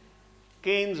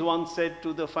 Keynes once said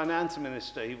to the finance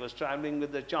minister, he was traveling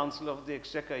with the Chancellor of the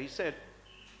Exchequer, he said,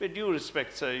 with due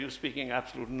respect, sir, you're speaking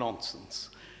absolute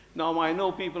nonsense. Now, I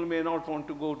know people may not want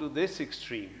to go to this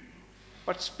extreme,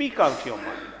 but speak out your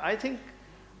mind. I think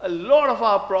a lot of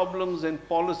our problems in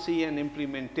policy and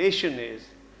implementation is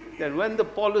that when the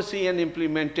policy and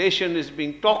implementation is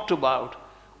being talked about,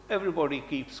 everybody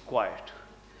keeps quiet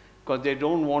because they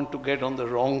don't want to get on the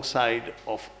wrong side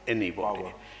of anybody.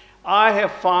 Wow. I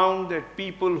have found that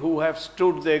people who have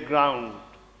stood their ground,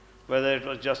 whether it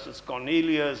was Justice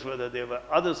Cornelius, whether there were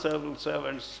other civil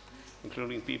servants,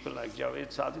 including people like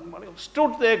Javed Sadiq Malik,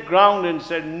 stood their ground and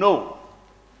said no.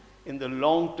 In the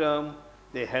long term,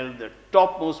 they held the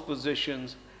topmost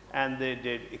positions and they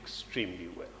did extremely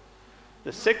well.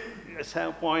 The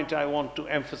second point I want to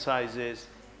emphasize is,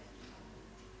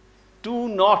 do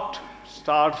not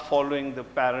start following the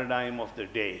paradigm of the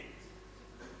day.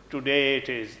 Today it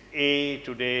is A,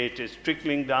 today it is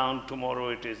trickling down, tomorrow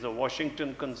it is the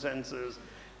Washington consensus,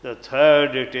 the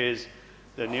third it is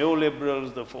the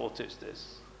neoliberals, the fourth is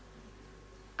this.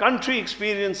 Country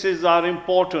experiences are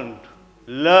important,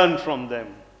 learn from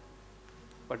them,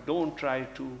 but don't try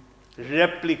to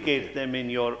replicate them in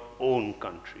your own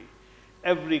country.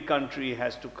 Every country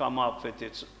has to come up with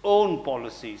its own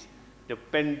policies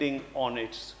depending on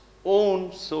its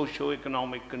own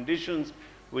socio-economic conditions,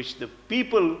 which the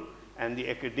people and the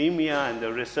academia and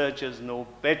the researchers know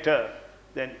better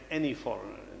than any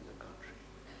foreigner in the country.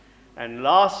 And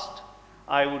last,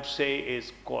 I would say,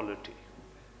 is quality.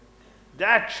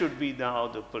 That should be now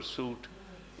the pursuit.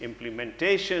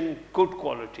 Implementation, good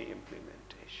quality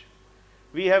implementation.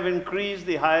 We have increased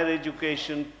the higher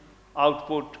education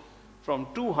output from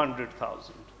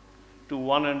 200,000 to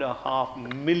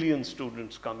 1.5 million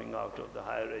students coming out of the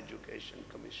Higher Education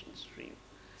Commission stream.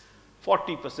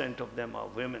 40% of them are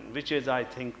women, which is, I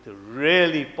think, the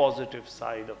really positive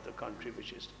side of the country,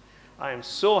 which is, I am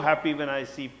so happy when I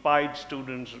see PIDE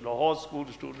students, Lahore School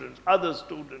students, other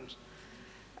students,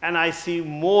 and I see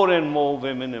more and more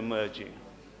women emerging.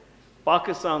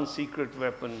 Pakistan's secret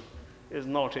weapon is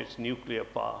not its nuclear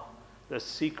power. The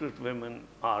secret women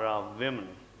are our women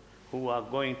who are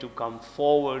going to come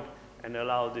forward and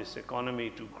allow this economy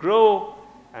to grow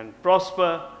and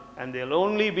prosper, and they'll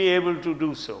only be able to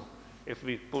do so if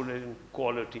we put in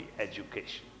quality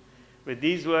education. With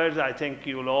these words, I think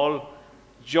you'll all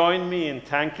join me in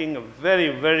thanking a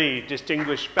very, very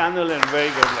distinguished panel and very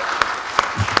good lecture.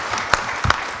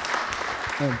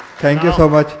 Thank you so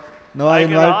much. Now I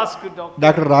invite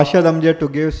Dr. Rashid Amjad to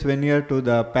give souvenir to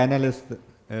the panelists.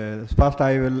 First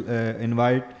I will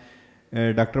invite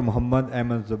Dr. Muhammad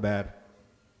Ahmed Zubair.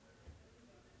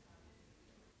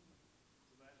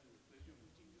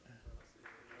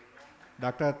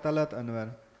 Dr. Talat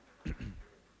Anwar.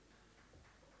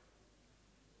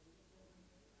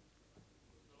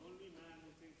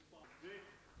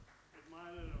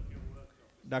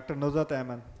 Dr. Nuzhat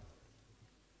Ahmed.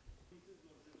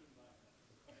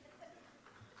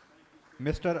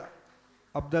 Mr.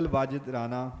 Abdul Wajid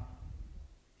Rana.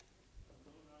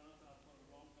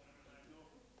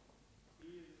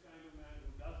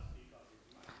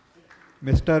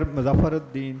 Mr.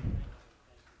 Muzaffaruddin.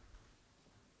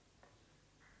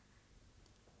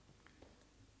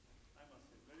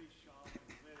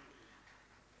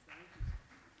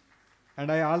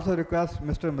 And I also request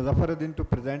Mr. Muzaffaruddin to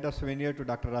present a souvenir to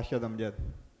Dr. Rashid Amjad.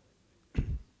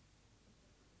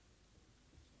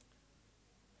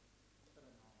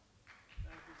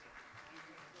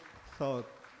 So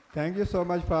thank you so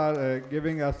much for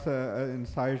giving us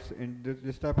insights in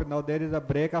this topic. Now there is a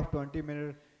break of 20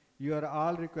 minutes. You are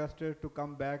all requested to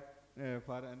come back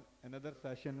for another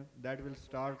session that will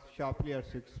start sharply at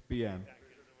 6 p.m.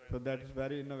 So that is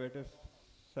very innovative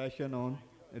session on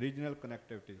regional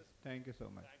connectivity. Thank you so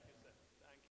much.